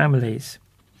their families.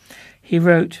 He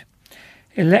wrote,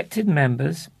 "Elected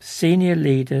members, senior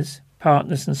leaders,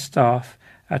 partners and staff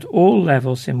at all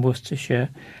levels in Worcestershire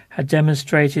had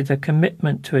demonstrated a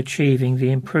commitment to achieving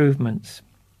the improvements.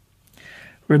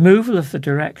 Removal of the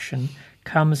direction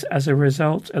comes as a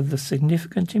result of the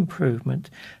significant improvement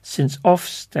since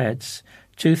Ofsted's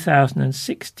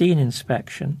 2016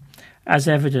 inspection, as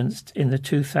evidenced in the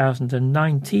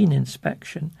 2019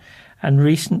 inspection and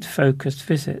recent focused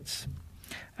visits,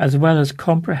 as well as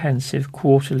comprehensive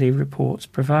quarterly reports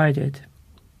provided."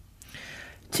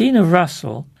 Tina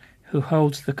Russell, who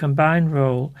holds the combined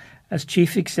role as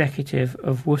Chief Executive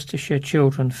of Worcestershire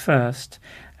Children First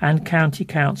and County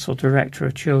Council Director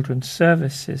of Children's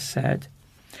Services, said,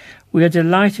 "We are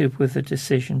delighted with the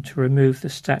decision to remove the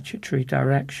statutory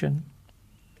direction.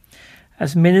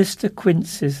 As Minister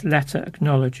Quince's letter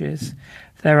acknowledges,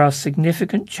 there are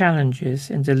significant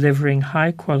challenges in delivering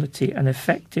high-quality and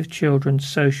effective children's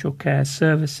social care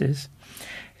services,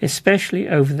 especially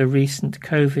over the recent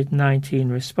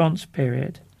COVID-19 response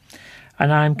period,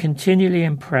 and I am continually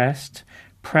impressed,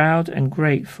 proud and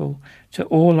grateful to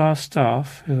all our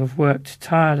staff who have worked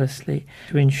tirelessly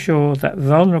to ensure that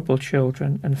vulnerable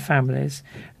children and families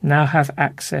now have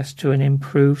access to an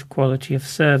improved quality of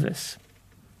service.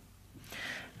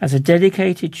 As a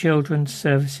dedicated children's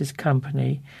services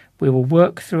company, we will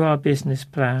work through our business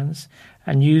plans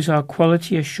and use our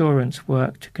quality assurance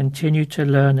work to continue to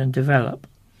learn and develop,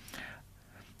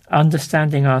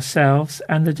 understanding ourselves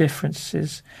and the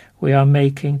differences we are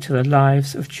making to the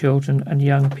lives of children and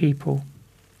young people."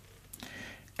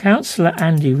 Councillor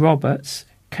Andy Roberts,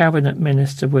 Cabinet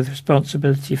Minister with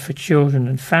responsibility for children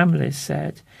and families,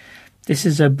 said, "This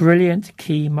is a brilliant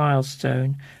key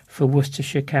milestone for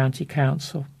Worcestershire County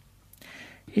Council.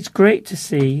 It's great to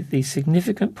see the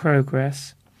significant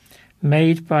progress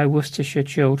made by Worcestershire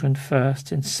Children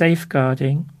First in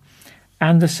safeguarding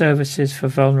and the services for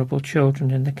vulnerable children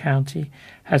in the county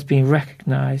has been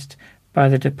recognised by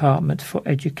the Department for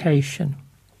Education."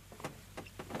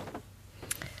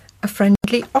 A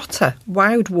friendly otter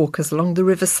wowed walkers along the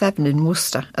River Severn in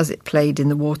Worcester as it played in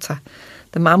the water.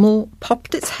 The mammal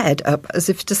popped its head up as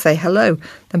if to say hello,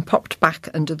 then popped back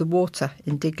under the water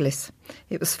in Diglis.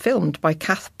 It was filmed by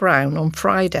Kath Brown on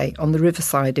Friday on the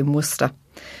riverside in Worcester.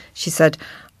 She said,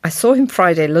 "I saw him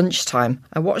Friday lunchtime.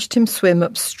 I watched him swim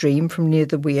upstream from near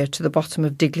the weir to the bottom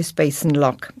of Diglis Basin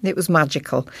Loch. It was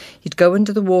magical. He'd go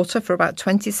under the water for about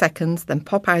 20 seconds, then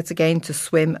pop out again to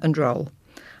swim and roll.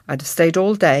 I'd have stayed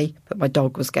all day, but my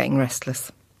dog was getting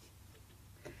restless."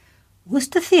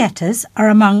 Worcester Theatres are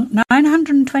among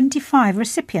 925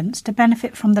 recipients to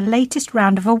benefit from the latest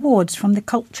round of awards from the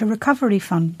Culture Recovery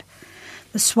Fund.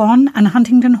 The Swan and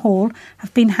Huntingdon Hall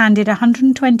have been handed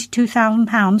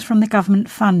 £122,000 from the government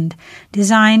fund,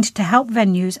 designed to help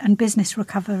venues and business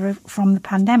recover from the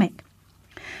pandemic.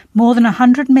 More than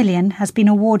 £100 million has been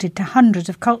awarded to hundreds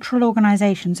of cultural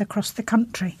organisations across the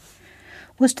country.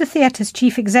 Worcester Theatre's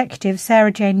Chief Executive,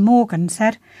 Sarah Jane Morgan,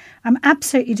 said, "I'm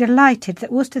absolutely delighted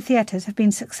that Worcester Theatres have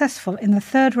been successful in the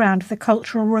third round of the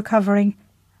Cultural Recovery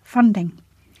funding.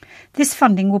 This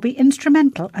funding will be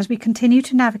instrumental as we continue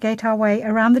to navigate our way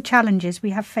around the challenges we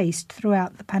have faced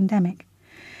throughout the pandemic.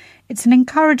 It's an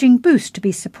encouraging boost to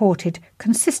be supported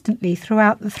consistently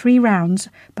throughout the 3 rounds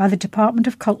by the Department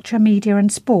of Culture, Media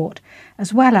and Sport,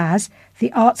 as well as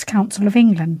the Arts Council of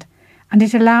England, and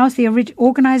it allows the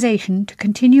organisation to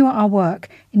continue our work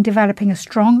in developing a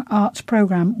strong arts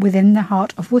programme within the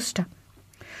heart of Worcester.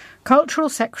 Cultural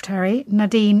Secretary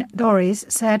Nadine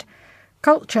Dorries said,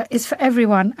 "Culture is for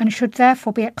everyone and should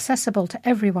therefore be accessible to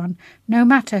everyone, no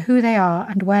matter who they are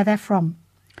and where they're from.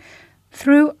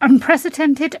 Through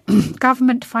unprecedented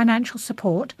government financial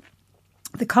support,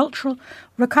 the Cultural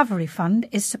Recovery Fund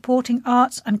is supporting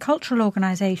arts and cultural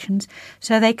organisations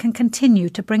so they can continue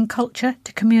to bring culture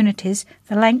to communities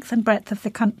the length and breadth of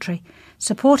the country,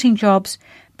 supporting jobs,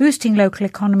 boosting local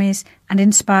economies and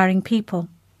inspiring people.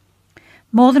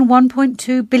 More than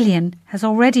 $1.2 billion has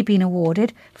already been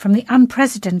awarded from the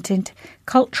unprecedented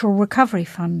Cultural Recovery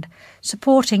Fund,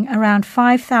 supporting around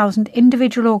 5,000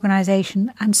 individual organisations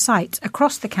and sites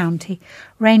across the county,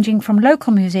 ranging from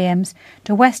local museums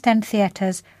to West End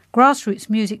theatres, grassroots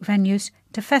music venues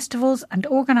to festivals and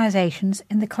organisations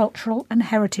in the cultural and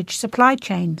heritage supply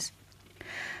chains."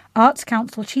 Arts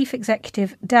Council Chief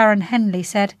Executive Darren Henley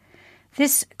said,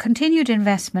 "This continued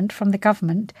investment from the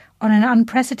government on an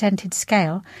unprecedented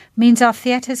scale means our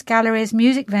theatres, galleries,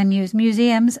 music venues,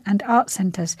 museums and art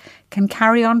centres can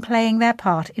carry on playing their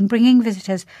part in bringing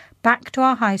visitors back to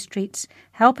our high streets,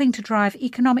 helping to drive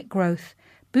economic growth,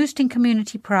 boosting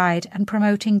community pride and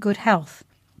promoting good health.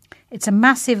 It's a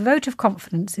massive vote of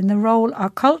confidence in the role our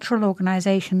cultural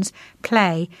organisations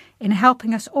play in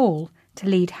helping us all to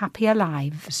lead happier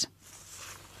lives."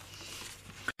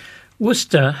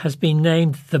 Worcester has been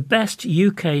named the best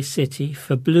UK city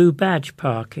for blue badge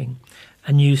parking,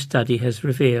 a new study has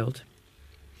revealed.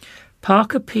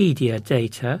 Parkopedia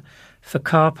data for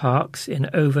car parks in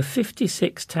over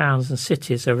 56 towns and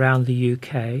cities around the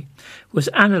UK was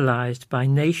analysed by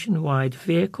Nationwide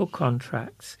Vehicle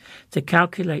Contracts to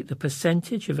calculate the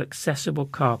percentage of accessible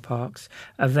car parks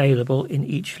available in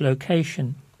each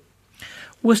location.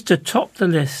 Worcester topped the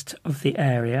list of the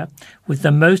area with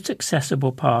the most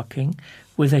accessible parking,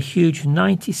 with a huge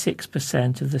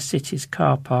 96% of the city's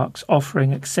car parks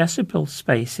offering accessible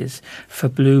spaces for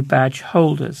blue badge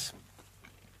holders.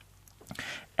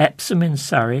 Epsom in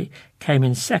Surrey came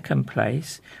in second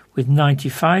place, with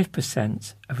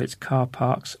 95% of its car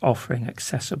parks offering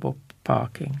accessible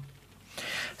parking.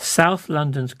 South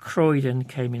London's Croydon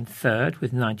came in third,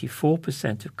 with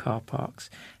 94% of car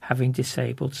parks having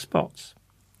disabled spots.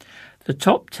 The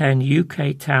top 10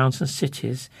 UK towns and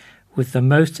cities with the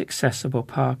most accessible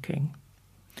parking.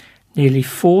 Nearly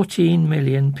 14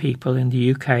 million people in the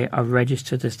UK are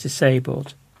registered as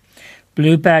disabled.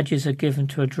 Blue badges are given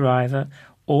to a driver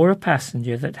or a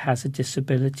passenger that has a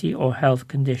disability or health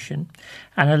condition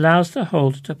and allows the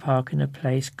holder to park in a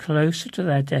place closer to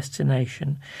their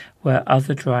destination where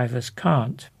other drivers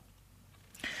can't.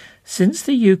 Since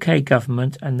the UK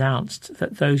government announced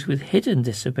that those with hidden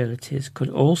disabilities could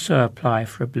also apply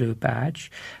for a blue badge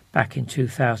back in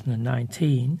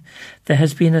 2019, there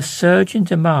has been a surge in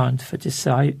demand for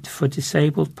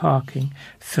disabled parking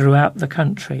throughout the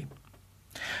country.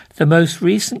 The most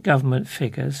recent government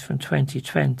figures from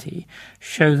 2020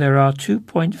 show there are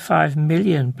 2.5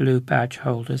 million blue badge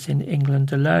holders in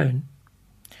England alone.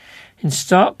 In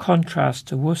stark contrast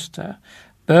to Worcester,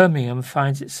 Birmingham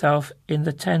finds itself in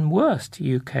the 10 worst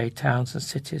UK towns and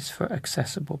cities for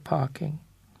accessible parking.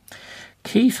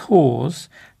 Keith Hawes,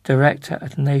 director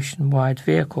at Nationwide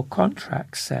Vehicle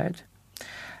Contracts, said,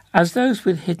 "As those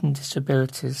with hidden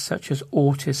disabilities such as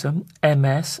autism,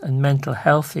 MS and mental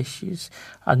health issues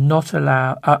are now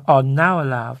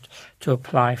allowed to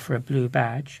apply for a blue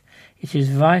badge, it is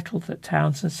vital that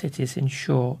towns and cities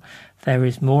ensure there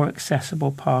is more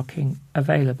accessible parking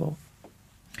available."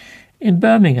 In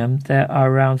Birmingham, there are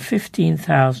around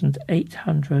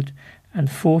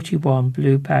 15,841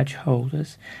 blue badge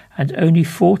holders and only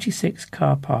 46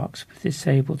 car parks with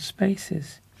disabled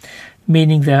spaces,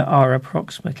 meaning there are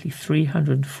approximately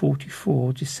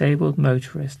 344 disabled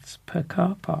motorists per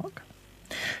car park.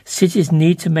 Cities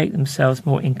need to make themselves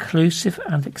more inclusive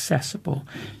and accessible,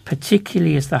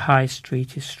 particularly as the high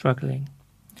street is struggling.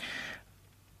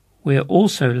 We're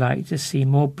also likely to see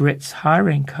more Brits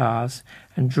hiring cars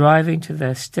and driving to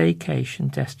their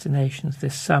staycation destinations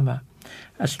this summer,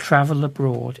 as travel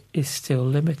abroad is still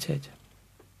limited.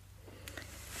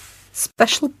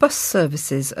 Special bus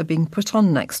services are being put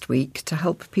on next week to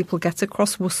help people get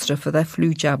across Worcester for their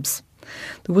flu jabs.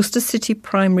 The Worcester City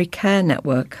Primary Care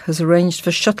Network has arranged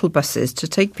for shuttle buses to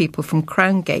take people from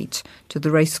Crown Gate to the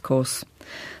racecourse.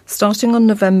 Starting on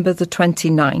November the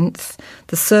 29th,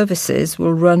 the services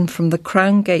will run from the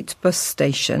Crown Gate bus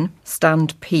station,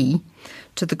 Stand P,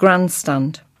 to the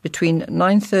Grandstand between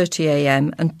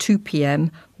 9:30am and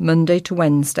 2pm Monday to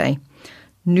Wednesday,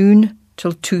 noon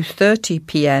till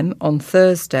 2:30pm on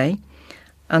Thursday,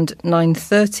 and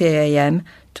 9:30am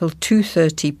till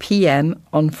 2:30pm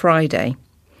on Friday.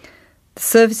 The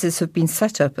services have been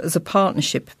set up as a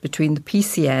partnership between the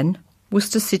PCN,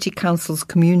 Worcester City Council's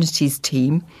Communities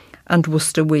team, and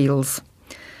Worcester Wheels.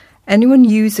 Anyone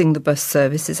using the bus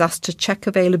service is asked to check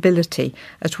availability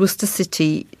at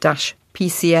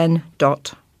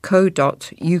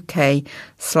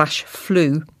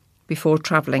worcestercity-pcn.co.uk/flu before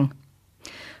travelling.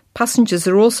 Passengers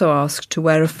are also asked to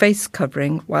wear a face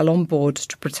covering while on board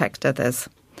to protect others.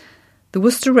 The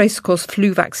Worcester Racecourse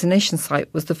flu vaccination site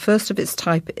was the first of its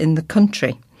type in the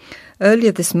country.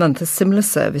 Earlier this month, a similar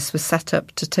service was set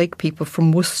up to take people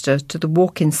from Worcester to the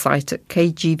walk-in site at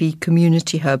KGV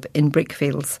Community Hub in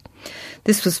Brickfields.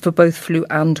 This was for both flu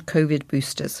and COVID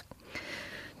boosters.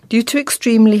 Due to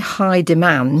extremely high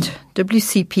demand,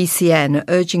 WCPCN are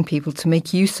urging people to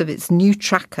make use of its new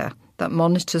tracker that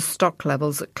monitors stock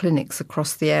levels at clinics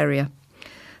across the area.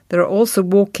 There are also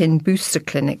walk-in booster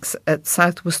clinics at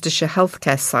South Worcestershire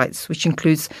healthcare sites, which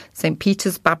includes St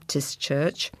Peter's Baptist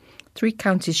Church, Three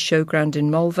Counties Showground in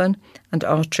Malvern, and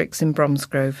Artrix in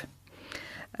Bromsgrove.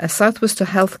 A South Worcester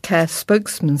healthcare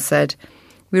spokesman said,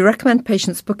 "We recommend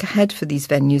patients book ahead for these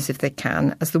venues if they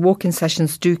can, as the walk-in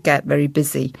sessions do get very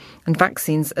busy, and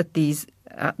vaccines at these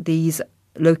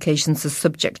locations are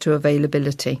subject to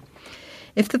availability.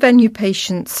 If the venue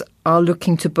patients are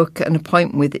looking to book an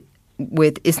appointment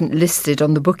with isn't listed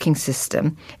on the booking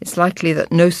system, it's likely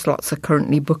that no slots are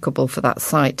currently bookable for that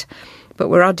site. But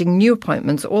we're adding new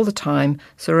appointments all the time,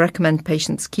 so I recommend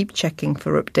patients keep checking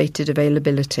for updated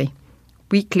availability.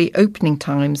 Weekly opening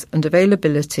times and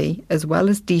availability, as well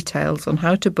as details on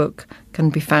how to book, can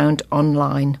be found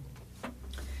online."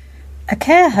 A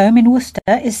care home in Worcester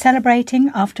is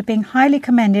celebrating after being highly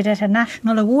commended at a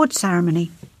national award ceremony.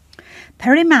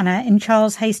 Perry Manor in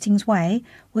Charles Hastings Way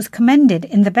was commended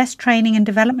in the Best Training and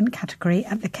Development category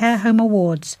at the Care Home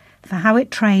Awards for how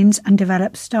it trains and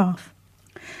develops staff.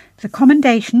 The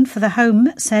commendation for the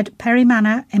home said Perry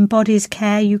Manor embodies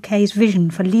Care UK's vision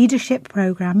for leadership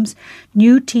programmes,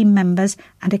 new team members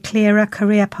and a clearer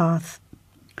career path.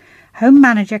 Home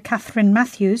manager Catherine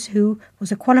Matthews, who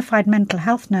was a qualified mental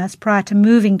health nurse prior to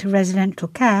moving to residential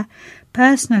care,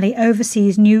 personally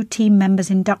oversees new team members'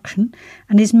 induction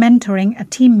and is mentoring a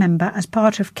team member as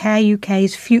part of Care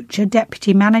UK's Future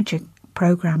Deputy Manager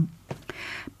programme.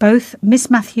 Both Miss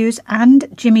Matthews and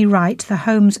Jimmy Wright, the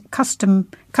home's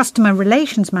customer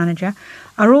relations manager,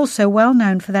 are also well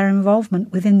known for their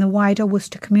involvement within the wider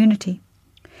Worcester community.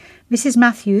 Mrs.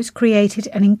 Matthews created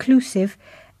an inclusive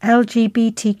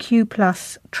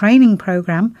LGBTQ+ training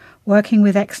programme working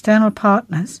with external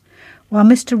partners, while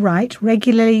Mr. Wright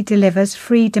regularly delivers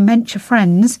free Dementia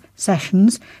Friends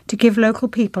sessions to give local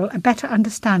people a better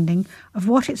understanding of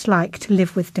what it's like to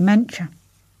live with dementia.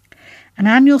 An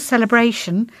annual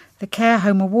celebration, the Care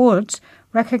Home Awards,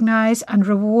 recognise and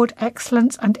reward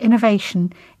excellence and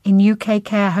innovation in UK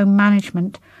care home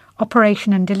management,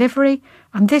 operation and delivery,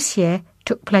 and this year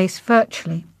took place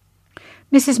virtually.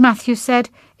 Mrs. Matthews said,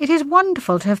 "It is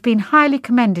wonderful to have been highly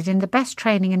commended in the Best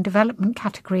Training and Development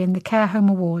category in the Care Home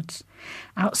Awards.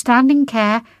 Outstanding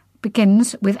care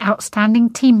begins with outstanding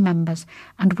team members,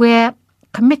 and we're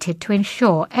committed to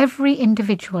ensure every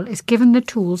individual is given the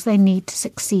tools they need to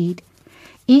succeed.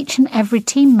 Each and every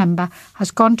team member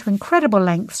has gone to incredible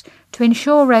lengths to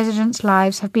ensure residents'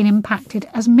 lives have been impacted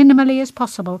as minimally as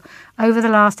possible over the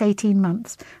last 18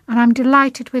 months, and I'm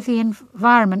delighted with the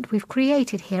environment we've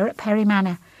created here at Perry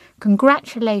Manor.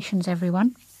 Congratulations,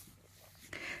 everyone."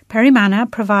 Perry Manor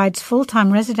provides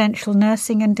full-time residential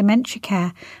nursing and dementia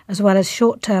care, as well as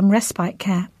short-term respite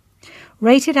care.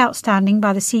 Rated outstanding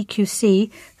by the CQC,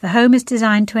 the home is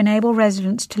designed to enable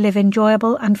residents to live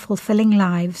enjoyable and fulfilling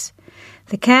lives.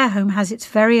 The care home has its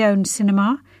very own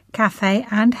cinema, cafe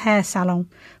and hair salon,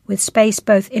 with space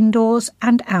both indoors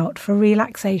and out for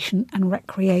relaxation and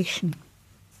recreation.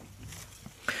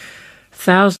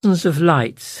 Thousands of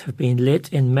lights have been lit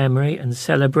in memory and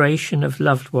celebration of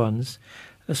loved ones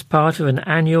as part of an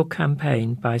annual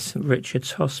campaign by St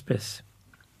Richard's Hospice.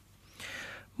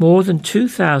 More than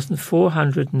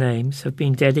 2,400 names have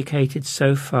been dedicated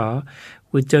so far,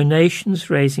 with donations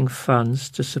raising funds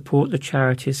to support the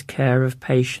charity's care of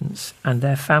patients and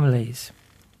their families.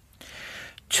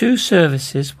 2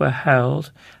 services were held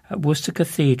at Worcester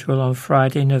Cathedral on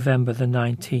Friday, November the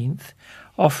 19th,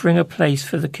 offering a place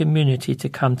for the community to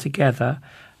come together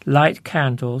light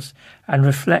candles, and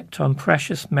reflect on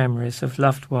precious memories of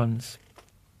loved ones.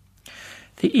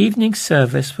 The evening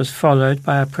service was followed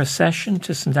by a procession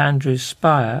to St Andrew's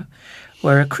Spire,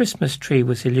 where a Christmas tree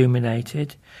was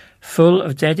illuminated, full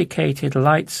of dedicated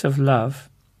lights of love,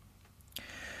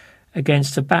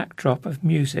 against a backdrop of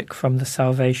music from the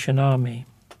Salvation Army.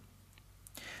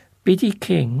 Biddy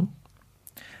King,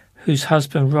 whose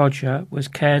husband Roger was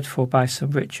cared for by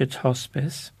St Richard's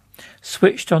Hospice,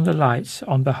 switched on the lights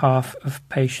on behalf of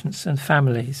patients and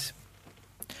families.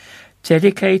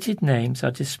 Dedicated names are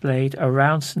displayed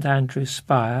around St Andrew's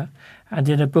Spire and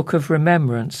in a book of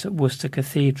remembrance at Worcester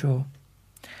Cathedral.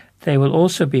 They will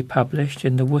also be published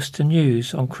in the Worcester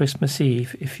News on Christmas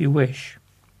Eve if you wish.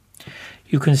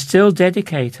 You can still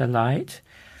dedicate a light.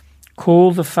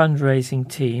 Call the fundraising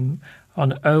team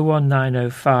on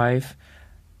 01905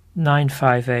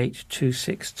 958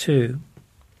 262.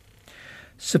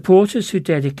 Supporters who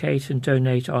dedicate and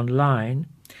donate online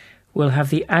will have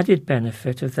the added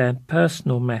benefit of their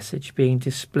personal message being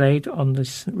displayed on the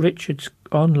St Richard's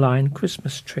online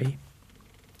Christmas tree.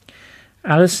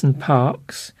 Alison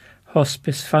Parks,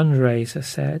 hospice fundraiser,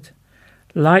 said,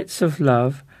 "Lights of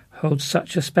Love hold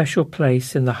such a special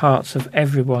place in the hearts of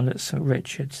everyone at St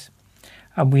Richard's,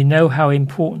 and we know how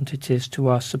important it is to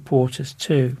our supporters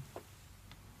too.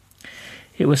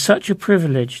 It was such a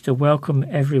privilege to welcome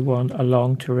everyone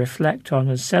along to reflect on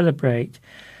and celebrate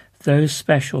those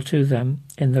special to them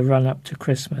in the run-up to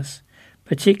Christmas,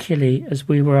 particularly as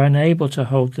we were unable to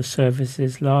hold the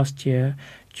services last year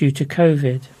due to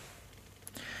COVID.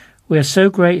 We are so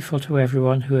grateful to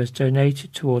everyone who has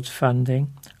donated towards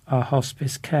funding our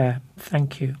hospice care.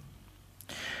 Thank you.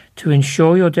 To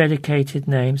ensure your dedicated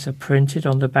names are printed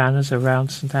on the banners around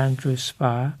St Andrew's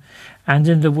Spire and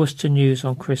in the Worcester News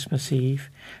on Christmas Eve,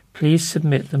 please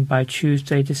submit them by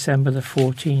Tuesday, December the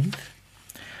 14th.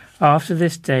 After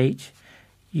this date,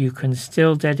 you can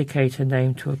still dedicate a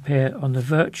name to appear on the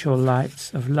virtual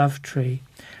Lights of Love tree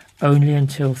only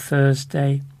until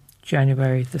Thursday,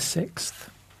 January the 6th.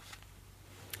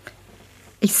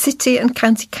 A city and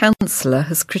county councillor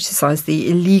has criticised the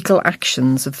illegal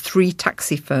actions of 3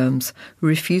 taxi firms who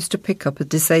refused to pick up a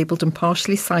disabled and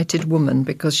partially sighted woman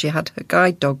because she had her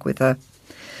guide dog with her.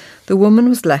 The woman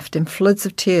was left in floods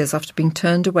of tears after being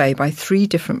turned away by 3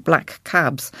 different black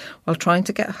cabs while trying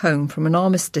to get home from an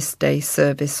Armistice Day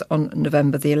service on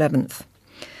November the 11th.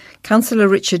 Councillor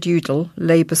Richard Udall,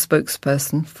 Labour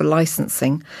spokesperson for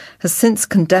licensing, has since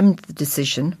condemned the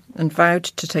decision and vowed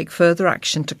to take further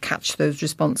action to catch those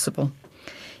responsible.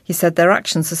 He said their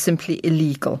actions are simply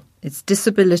illegal. It's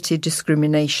disability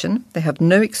discrimination. They have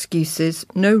no excuses,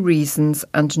 no reasons,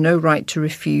 and no right to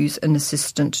refuse an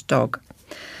assistant dog.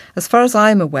 As far as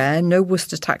I'm aware, no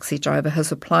Worcester taxi driver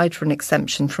has applied for an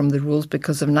exemption from the rules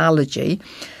because of an allergy.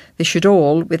 They should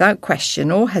all, without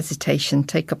question or hesitation,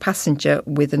 take a passenger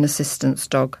with an assistance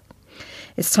dog.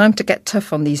 It's time to get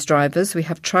tough on these drivers. We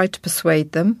have tried to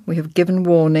persuade them. We have given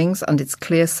warnings, and it's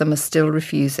clear some are still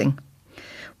refusing.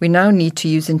 We now need to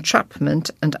use entrapment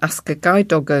and ask a guide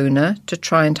dog owner to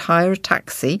try and hire a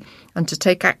taxi and to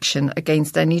take action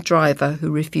against any driver who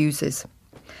refuses.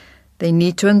 They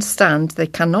need to understand they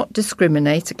cannot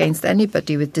discriminate against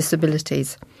anybody with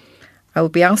disabilities. I will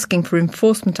be asking for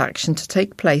enforcement action to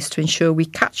take place to ensure we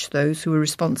catch those who are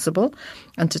responsible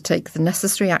and to take the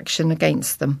necessary action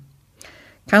against them.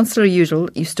 Councillor Udall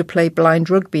used to play blind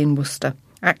rugby in Worcester,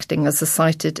 acting as a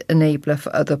sighted enabler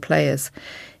for other players.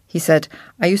 He said,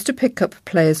 "I used to pick up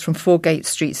players from Foregate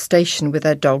Street Station with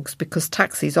their dogs because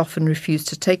taxis often refuse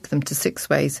to take them to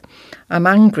Sixways. I'm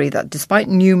angry that despite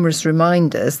numerous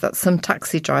reminders that some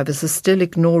taxi drivers are still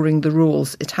ignoring the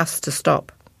rules, it has to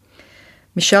stop."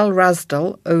 Michelle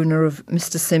Rasdall, owner of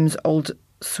Mr Sim's Old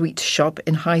Sweet Shop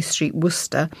in High Street,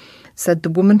 Worcester, said the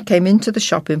woman came into the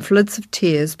shop in floods of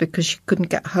tears because she couldn't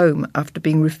get home after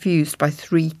being refused by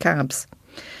 3 cabs.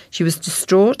 She was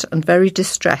distraught and very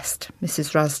distressed,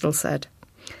 Mrs Rasdall said.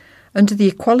 Under the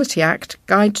Equality Act,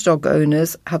 guide dog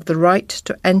owners have the right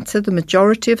to enter the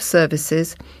majority of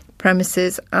services,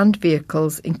 premises and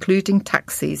vehicles, including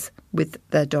taxis, with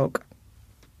their dog.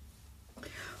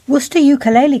 Worcester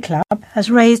Ukulele Club has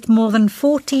raised more than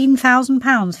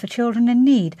 £14,000 for children in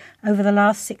need over the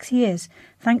last 6 years,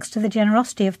 thanks to the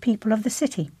generosity of people of the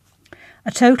city.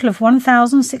 A total of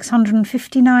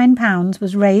 £1,659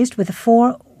 was raised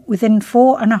within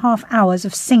 4.5 hours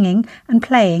of singing and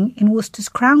playing in Worcester's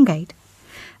Crown Gate.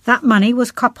 That money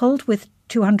was coupled with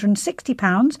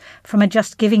 £260 from a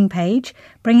Just Giving page,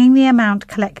 bringing the amount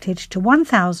collected to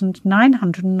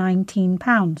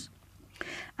 £1,919.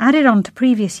 Added on to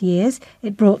previous years,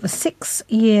 it brought the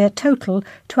 6-year total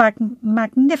to a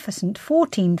magnificent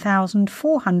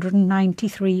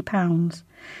 £14,493.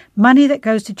 Money that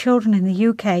goes to children in the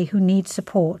UK who need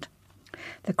support.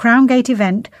 The Crown Gate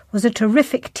event was a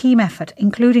terrific team effort,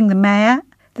 including the Mayor,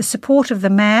 the support of the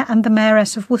Mayor and the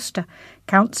Mayoress of Worcester,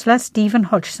 Councillor Stephen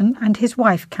Hodgson and his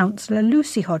wife, Councillor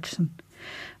Lucy Hodgson.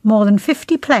 More than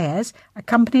 50 players,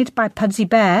 accompanied by Pudsey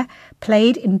Bear,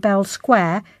 played in Bell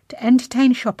Square to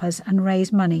entertain shoppers and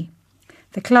raise money.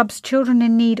 The club's Children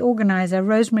in Need organiser,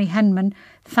 Rosemary Henman,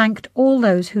 thanked all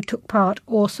those who took part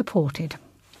or supported.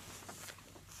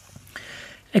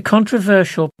 A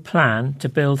controversial plan to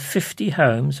build 50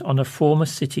 homes on a former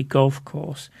city golf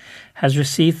course has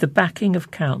received the backing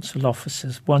of council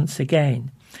officers once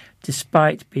again,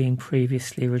 despite being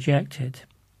previously rejected.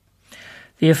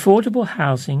 The affordable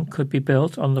housing could be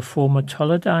built on the former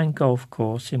Tolladine Golf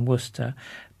Course in Worcester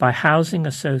by Housing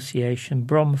Association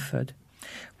Bromford,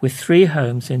 with 3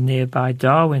 homes in nearby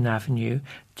Darwin Avenue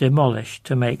demolished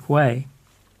to make way.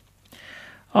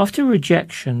 After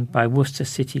rejection by Worcester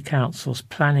City Council's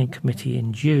Planning Committee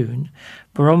in June,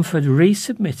 Bromford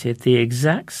resubmitted the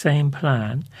exact same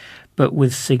plan, but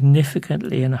with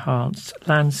significantly enhanced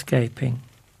landscaping.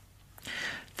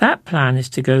 That plan is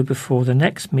to go before the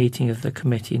next meeting of the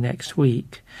committee next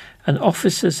week, and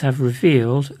officers have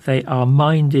revealed they are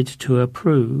minded to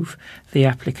approve the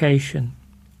application.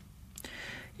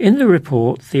 In the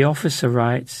report, the officer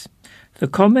writes, "The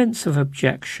comments of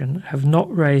objection have not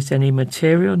raised any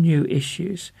material new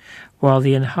issues, while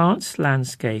the enhanced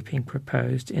landscaping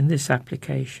proposed in this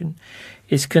application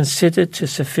is considered to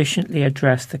sufficiently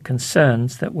address the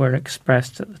concerns that were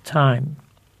expressed at the time.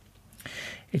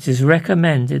 It is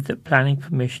recommended that planning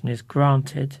permission is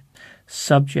granted,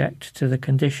 subject to the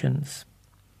conditions.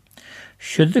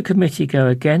 Should the committee go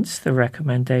against the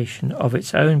recommendation of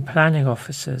its own planning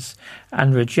officers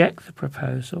and reject the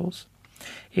proposals,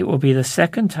 it will be the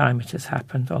second time it has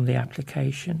happened on the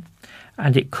application,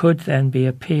 and it could then be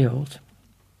appealed.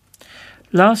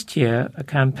 Last year, a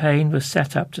campaign was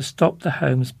set up to stop the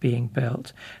homes being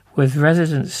built, with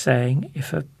residents saying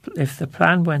if the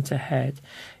plan went ahead,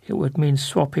 it would mean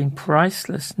swapping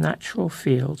priceless natural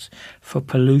fields for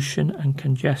pollution and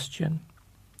congestion.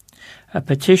 A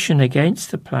petition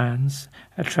against the plans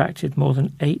attracted more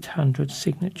than 800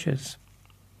 signatures.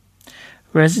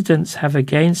 Residents have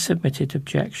again submitted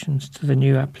objections to the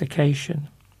new application.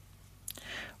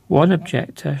 One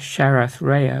objector, Sharath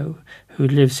Rayo, who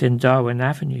lives in Darwin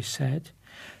Avenue, said,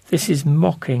 "This is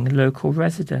mocking local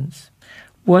residents.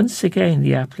 Once again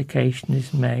the application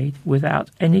is made without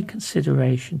any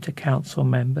consideration to council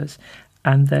members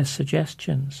and their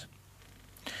suggestions."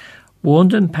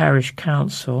 Warndon Parish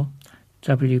Council,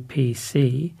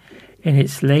 WPC, in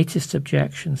its latest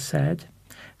objection said,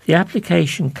 "The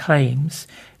application claims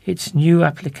its new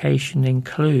application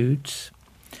includes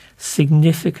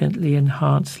significantly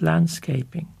enhanced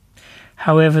landscaping.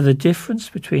 However, the difference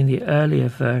between the earlier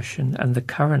version and the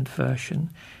current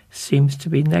version seems to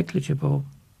be negligible.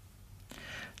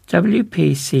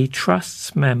 WPC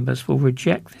trusts members will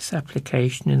reject this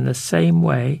application in the same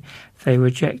way they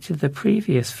rejected the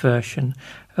previous version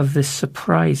of this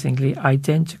surprisingly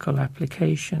identical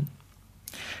application.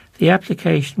 The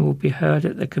application will be heard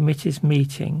at the committee's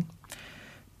meeting,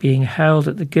 being held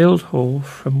at the Guildhall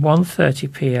from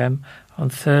 1:30 p.m. on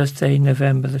Thursday,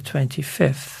 November the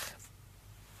 25th.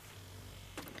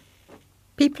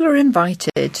 People are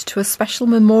invited to a special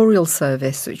memorial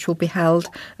service which will be held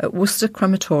at Worcester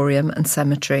Crematorium and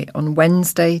Cemetery on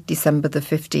Wednesday, December the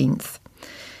 15th.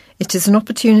 It is an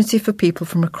opportunity for people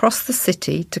from across the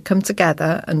city to come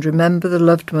together and remember the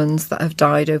loved ones that have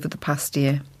died over the past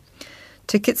year.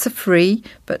 Tickets are free,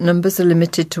 but numbers are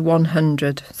limited to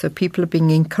 100, so people are being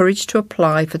encouraged to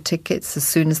apply for tickets as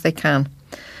soon as they can.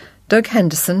 Doug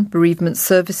Henderson, Bereavement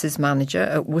Services Manager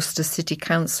at Worcester City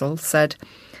Council, said,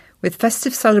 "With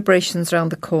festive celebrations around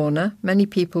the corner, many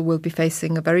people will be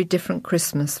facing a very different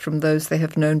Christmas from those they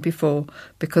have known before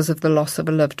because of the loss of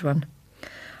a loved one.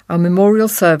 Our memorial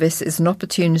service is an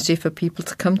opportunity for people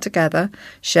to come together,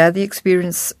 share the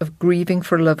experience of grieving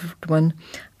for a loved one,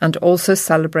 and also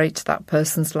celebrate that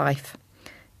person's life.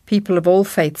 People of all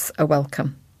faiths are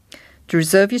welcome. To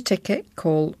reserve your ticket,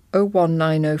 call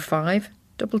 01905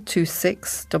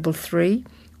 226 33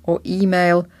 or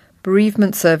email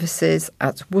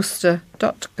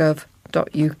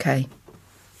bereavementservices@worcester.gov.uk.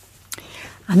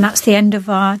 And that's the end of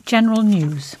our general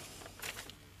news.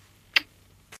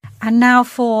 And now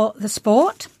for the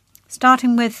sport,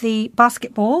 starting with the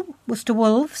basketball. Worcester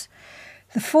Wolves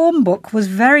The form book was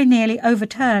very nearly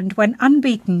overturned when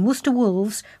unbeaten Worcester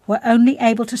Wolves were only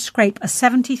able to scrape a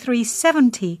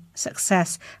 73-70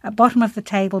 success at bottom of the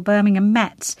table Birmingham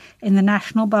Mets in the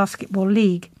National Basketball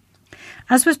League.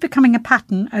 As was becoming a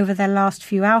pattern over their last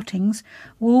few outings,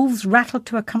 Wolves rattled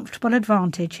to a comfortable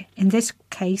advantage, in this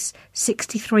case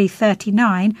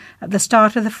 63-39 at the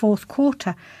start of the fourth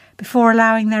quarter, before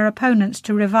allowing their opponents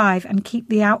to revive and keep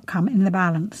the outcome in the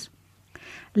balance.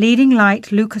 Leading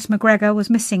light Lucas McGregor was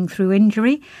missing through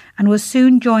injury and was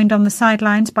soon joined on the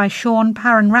sidelines by Sean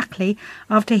Parran-Rackley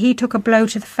after he took a blow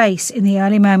to the face in the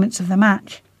early moments of the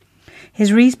match.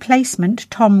 His replacement,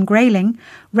 Tom Grayling,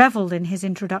 revelled in his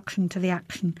introduction to the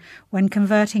action when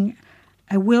converting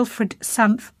a Wilfred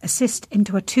Santh assist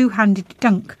into a two-handed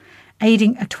dunk,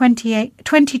 aiding a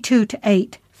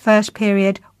 22-8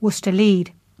 first-period Worcester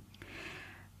lead.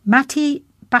 Matty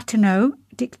Batineau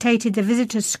dictated the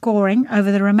visitors' scoring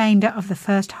over the remainder of the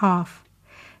first half.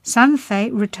 Santhe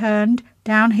returned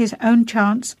down his own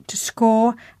chance to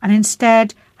score and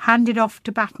instead handed off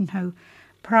to Batineau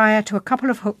prior to a couple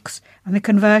of hooks and the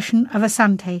conversion of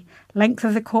Asante, length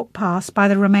of the court pass by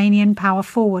the Romanian power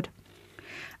forward.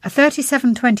 A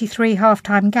 37-23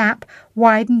 half-time gap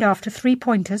widened after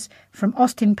three-pointers from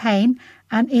Austin Payne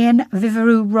and Ian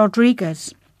Viveru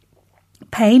Rodriguez.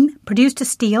 Payne produced a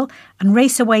steal and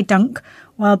race-away dunk,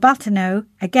 while Batineau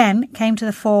again came to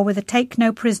the fore with a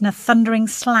take-no-prisoner thundering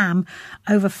slam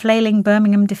over flailing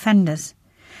Birmingham defenders.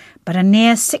 But a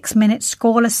near 6-minute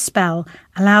scoreless spell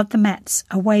allowed the Mets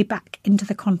a way back into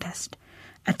the contest.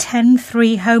 A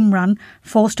 10-3 home run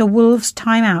forced a Wolves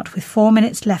timeout with 4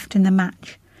 minutes left in the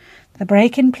match. The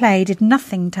break in play did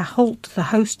nothing to halt the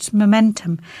hosts'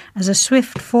 momentum as a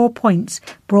swift 4 points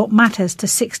brought matters to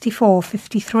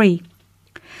 64-53.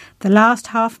 The last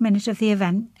half-minute of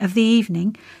the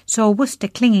evening saw Worcester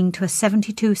clinging to a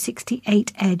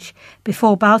 72-68 edge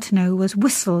before Batineau was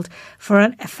whistled for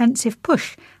an offensive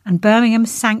push and Birmingham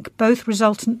sank both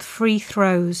resultant free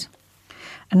throws.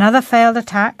 Another failed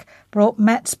attack brought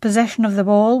Mets possession of the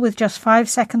ball with just 5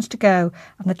 seconds to go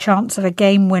and the chance of a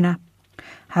game winner.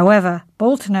 However,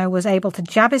 Batineau was able to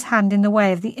jab his hand in the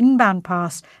way of the inbound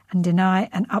pass and deny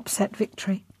an upset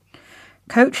victory.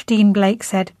 Coach Dean Blake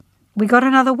said, "We got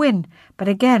another win, but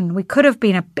again, we could have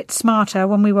been a bit smarter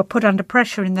when we were put under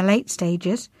pressure in the late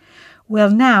stages.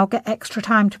 We'll now get extra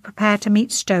time to prepare to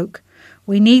meet Stoke.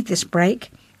 We need this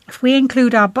break. If we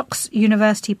include our Bucks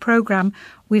University programme,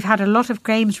 we've had a lot of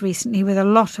games recently with a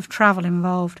lot of travel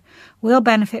involved. We'll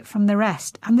benefit from the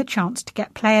rest and the chance to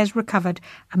get players recovered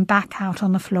and back out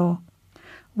on the floor."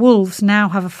 Wolves now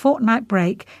have a fortnight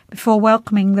break before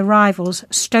welcoming the rivals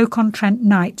Stoke-on-Trent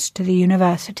Knights to the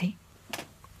university.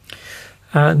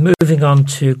 Moving on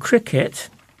to cricket,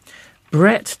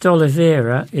 Brett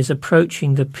D'Oliveira is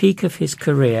approaching the peak of his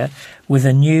career with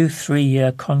a new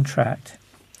 3-year contract.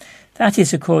 That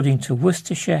is according to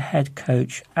Worcestershire head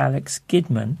coach Alex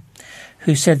Gidman,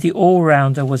 who said the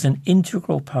all-rounder was an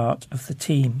integral part of the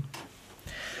team.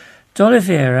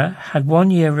 D'Oliveira had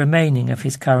 1 year remaining of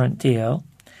his current deal,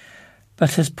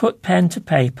 but has put pen to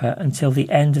paper until the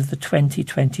end of the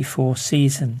 2024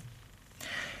 season.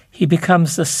 He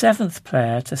becomes the 7th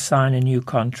player to sign a new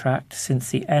contract since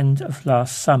the end of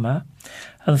last summer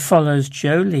and follows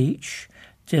Joe Leach,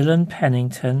 Dylan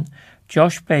Pennington,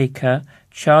 Josh Baker,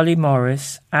 Charlie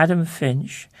Morris, Adam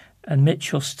Finch and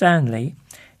Mitchell Stanley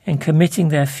in committing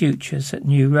their futures at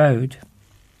New Road.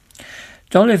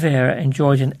 D'Oliveira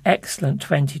enjoyed an excellent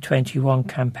 2021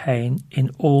 campaign in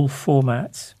all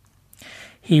formats.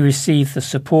 He received the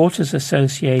Supporters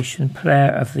Association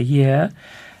Player of the Year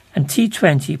and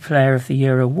T20 Player of the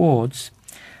Year awards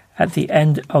at the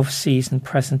end of season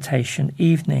presentation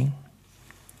evening.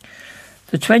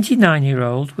 The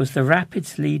 29-year-old was the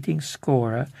Rapids' leading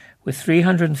scorer with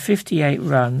 358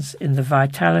 runs in the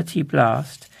Vitality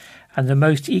Blast and the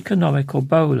most economical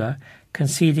bowler,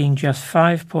 conceding just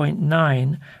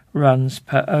 5.9 runs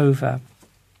per over.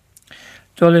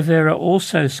 D'Oliveira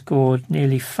also scored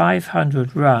nearly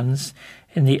 500 runs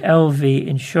in the LV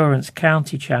Insurance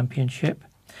County Championship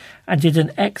and did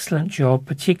an excellent job,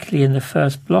 particularly in the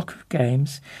first block of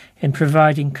games, in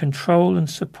providing control and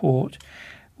support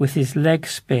with his leg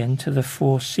spin to the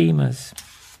four seamers.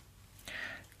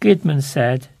 Gidman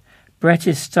said, "Brett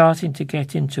is starting to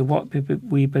get into what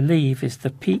we believe is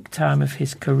the peak time of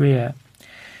his career.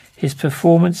 His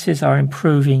performances are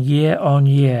improving year on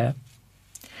year.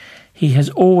 He has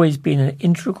always been an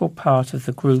integral part of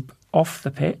the group off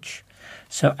the pitch,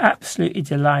 so absolutely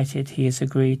delighted he has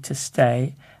agreed to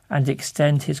stay and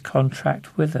extend his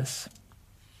contract with us.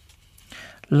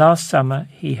 Last summer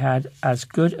he had as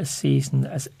good a season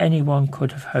as anyone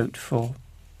could have hoped for."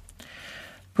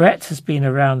 Brett has been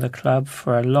around the club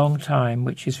for a long time,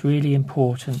 which is really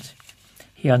important.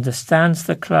 He understands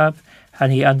the club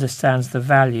and he understands the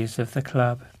values of the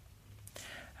club.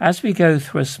 As we go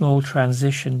through a small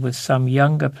transition with some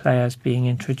younger players being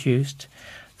introduced,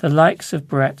 the likes of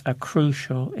Brett are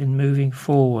crucial in moving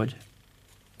forward.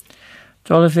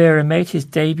 D'Oliveira made his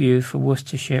debut for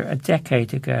Worcestershire a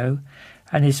decade ago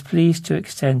and is pleased to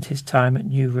extend his time at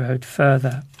New Road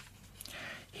further.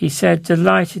 He said,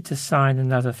 "Delighted to sign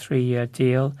another 3-year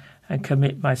deal and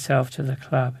commit myself to the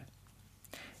club.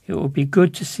 It will be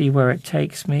good to see where it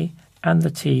takes me and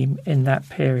the team in that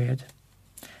period.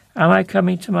 Am I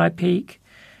coming to my peak?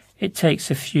 It takes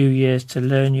a few years to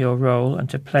learn your role and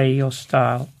to play your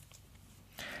style.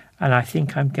 And I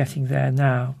think I'm getting there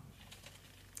now.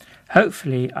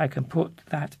 Hopefully I can put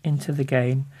that into the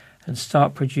game and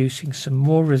start producing some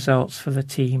more results for the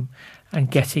team and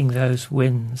getting those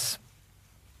wins."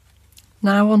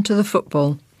 Now on to the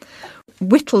football.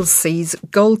 Whittlesea's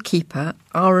goalkeeper,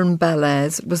 Aaron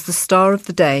Bellairs, was the star of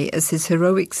the day as his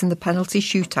heroics in the penalty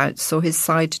shootout saw his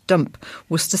side dump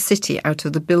Worcester City out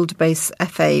of the Buildbase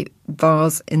FA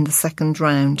Vase in the second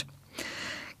round.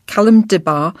 Callum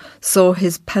Dibbar saw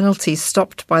his penalty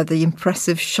stopped by the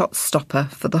impressive shot stopper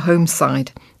for the home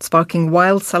side, sparking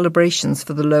wild celebrations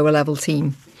for the lower level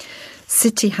team.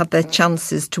 City had their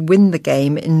chances to win the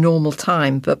game in normal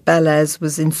time, but Bellairs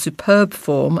was in superb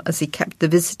form as he kept the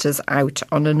visitors out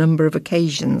on a number of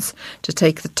occasions to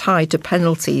take the tie to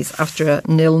penalties after a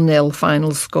 0-0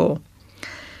 final score.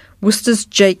 Worcester's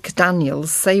Jake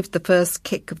Daniels saved the first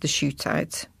kick of the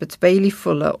shootout, but Bailey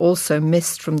Fuller also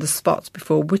missed from the spot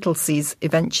before Whittlesea's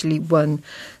eventually won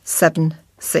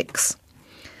 7-6.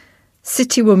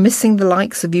 City were missing the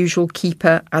likes of usual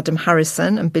keeper Adam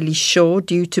Harrison and Billy Shaw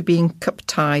due to being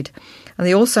cup-tied, and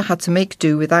they also had to make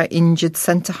do without injured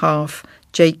centre-half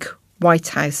Jake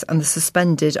Whitehouse and the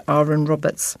suspended Aaron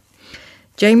Roberts.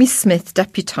 Jamie Smith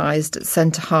deputised at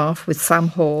centre-half with Sam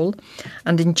Hall,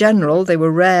 and in general they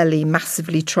were rarely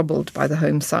massively troubled by the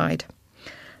home side.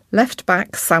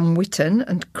 Left-back Sam Whitten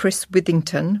and Chris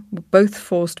Withington both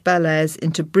forced Bellairs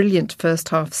into brilliant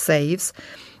first-half saves,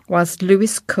 whilst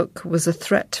Lewis Cook was a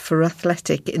threat for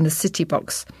Athletic in the City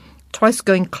box, twice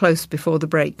going close before the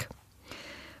break.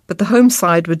 But the home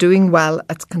side were doing well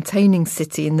at containing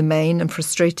City in the main and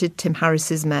frustrated Tim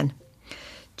Harris's men.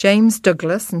 James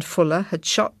Douglas and Fuller had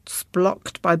shots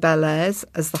blocked by Bellairs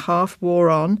as the half wore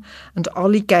on, and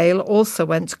Ollie Gale also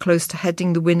went close to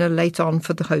heading the winner late on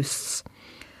for the hosts.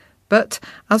 But,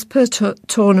 as per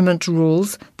tournament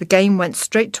rules, the game went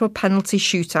straight to a penalty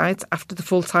shootout after the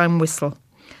full-time whistle.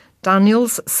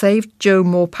 Daniels saved Joe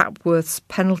Moore-Papworth's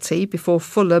penalty before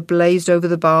Fuller blazed over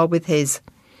the bar with his.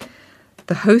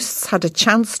 The hosts had a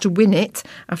chance to win it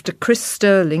after Chris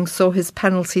Sterling saw his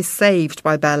penalty saved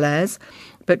by Bellairs,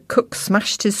 but Cook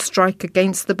smashed his strike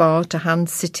against the bar to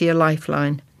hand City a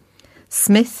lifeline.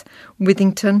 Smith,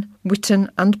 Withington, Whitten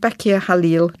and Bekia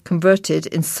Halil converted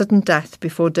in sudden death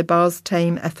before Debar's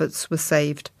tame efforts were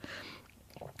saved.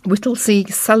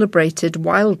 Whittlesea celebrated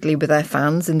wildly with their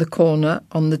fans in the corner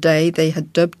on the day they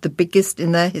had dubbed the biggest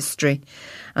in their history,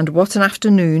 and what an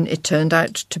afternoon it turned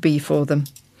out to be for them.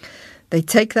 They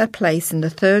take their place in the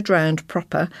third round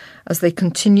proper as they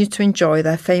continue to enjoy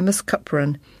their famous cup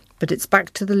run, but it's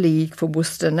back to the league for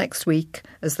Worcester next week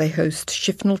as they host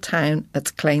Shifnal Town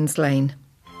at Claines Lane.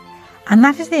 And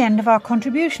that is the end of our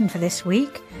contribution for this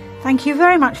week. Thank you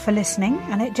very much for listening,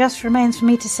 and it just remains for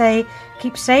me to say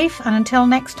keep safe, and until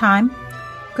next time,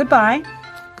 goodbye.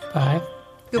 Bye.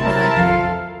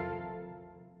 Goodbye.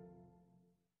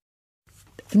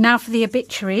 Now for the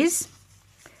obituaries.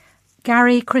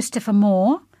 Gary Christopher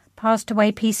Moore passed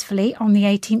away peacefully on the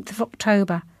 18th of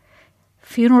October.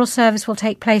 Funeral service will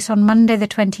take place on Monday the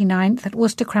 29th at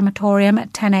Worcester Crematorium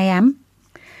at 10 a.m.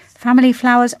 Family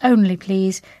flowers only,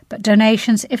 please, but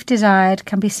donations, if desired,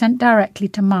 can be sent directly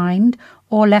to Mind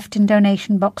or left in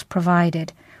donation box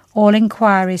provided. All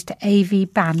inquiries to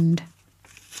AV Band.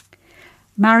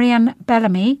 Marianne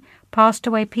Bellamy passed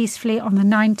away peacefully on the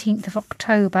 19th of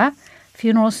October.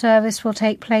 Funeral service will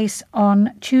take place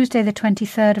on Tuesday the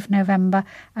 23rd of November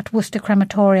at Worcester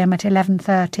Crematorium at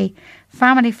 11:30.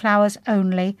 Family flowers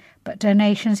only, but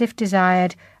donations, if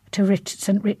desired, to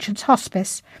St Richard's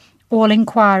Hospice. All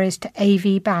inquiries to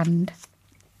AV Band.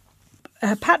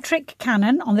 Patrick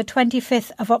Cannon on the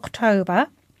 25th of October.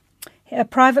 A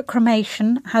private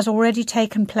cremation has already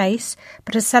taken place,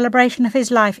 but a celebration of his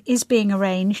life is being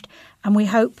arranged, and we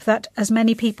hope that as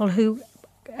many people who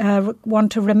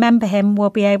want to remember him will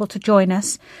be able to join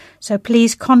us. So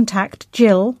please contact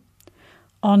Jill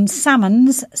on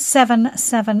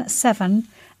Salmons777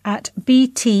 at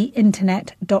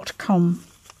btinternet.com.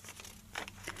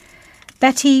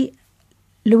 Betty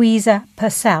Louisa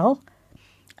Purcell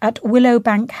at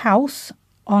Willowbank House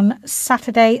on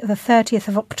Saturday the 30th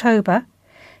of October.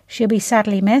 She'll be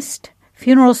sadly missed.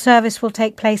 Funeral service will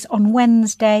take place on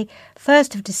Wednesday,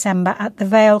 1st of December at the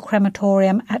Vale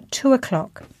Crematorium at 2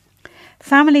 o'clock.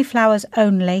 Family flowers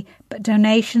only, but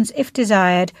donations, if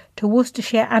desired, to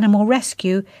Worcestershire Animal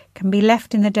Rescue can be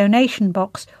left in the donation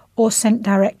box or sent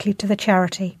directly to the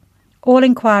charity. All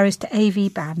inquiries to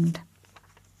AV Band.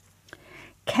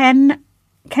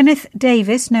 Kenneth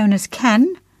Davis, known as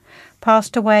Ken,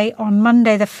 passed away on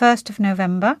Monday the 1st of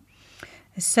November.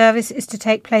 His service is to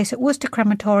take place at Worcester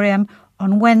Crematorium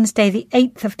on Wednesday the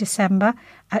 8th of December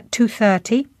at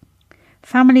 2:30.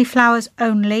 Family flowers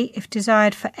only, if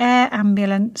desired for air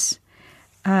ambulance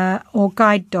or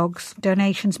guide dogs.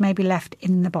 Donations may be left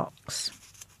in the box.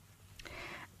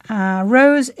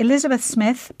 Rose Elizabeth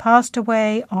Smith passed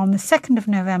away on the 2nd of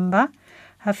November.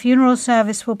 Her funeral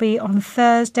service will be on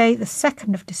Thursday the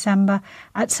 2nd of December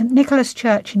at St Nicholas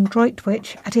Church in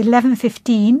Droitwich at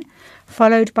 11:15,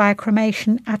 followed by a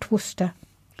cremation at Worcester.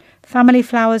 Family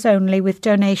flowers only, with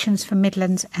donations for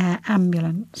Midlands Air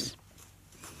Ambulance.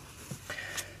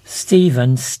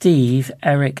 Steve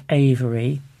Eric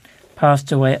Avery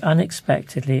passed away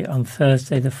unexpectedly on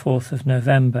Thursday the 4th of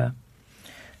November.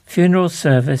 Funeral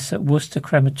service at Worcester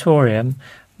Crematorium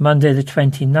Monday the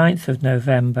 29th of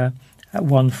November at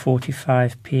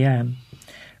 1:45 p.m.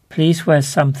 Please wear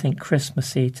something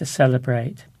Christmassy to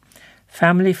celebrate.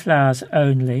 Family flowers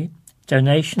only,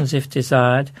 donations if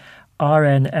desired,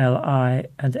 RNLI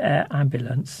and Air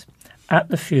Ambulance at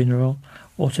the funeral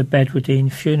or to Bedwardine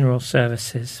Funeral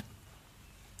Services.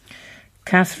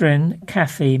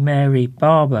 Kathy Mary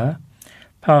Barber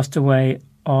passed away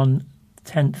on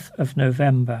 10th of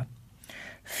November.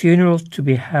 Funeral to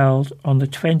be held on the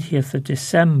 20th of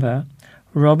December,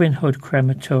 Robin Hood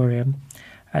Crematorium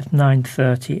at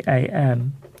 9:30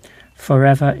 a.m.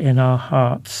 Forever in our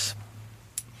hearts.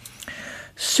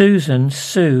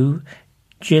 Sue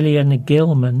Gillian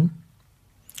Gilman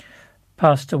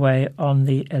passed away on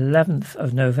the 11th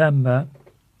of November.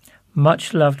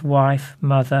 Much loved wife,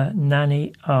 mother,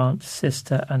 nanny, aunt,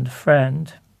 sister and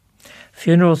friend.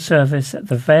 Funeral service at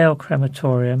the Vale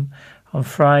Crematorium on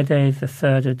Friday the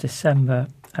 3rd of December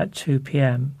at 2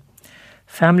 p.m.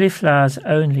 Family flowers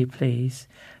only, please.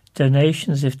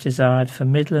 Donations if desired for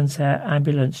Midlands Air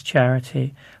Ambulance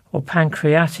Charity or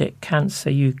Pancreatic Cancer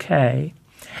UK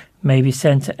may be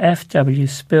sent to F.W.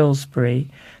 Spilsbury,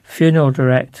 Funeral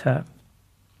Director.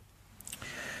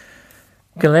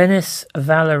 Glenys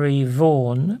Valerie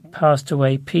Vaughan passed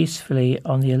away peacefully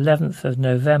on the 11th of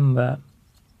November.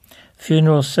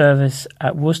 Funeral service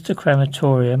at Worcester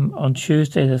Crematorium on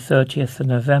Tuesday the 30th of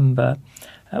November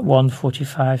at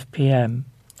 1:45 p.m.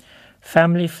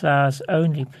 Family flowers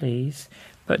only, please,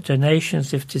 but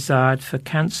donations if desired for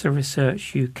Cancer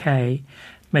Research UK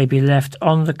may be left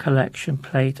on the collection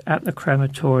plate at the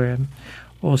crematorium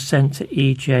or sent to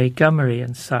E.J. Gummery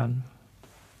and Son.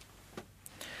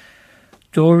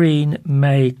 Doreen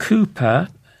May Cooper,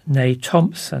 née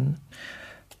Thompson,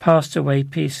 passed away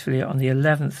peacefully on the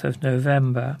 11th of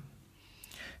November.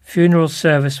 Funeral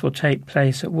service will take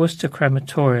place at Worcester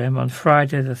Crematorium on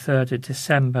Friday the 3rd of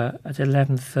December at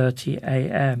 11:30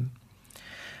 a.m.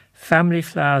 Family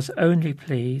flowers only,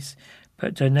 please,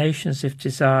 but donations if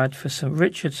desired for St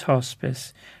Richard's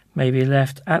Hospice may be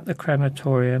left at the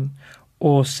crematorium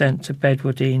or sent to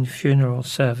Bedwardine Funeral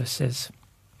Services.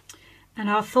 And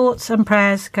our thoughts and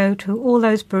prayers go to all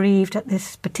those bereaved at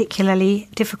this particularly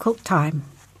difficult time.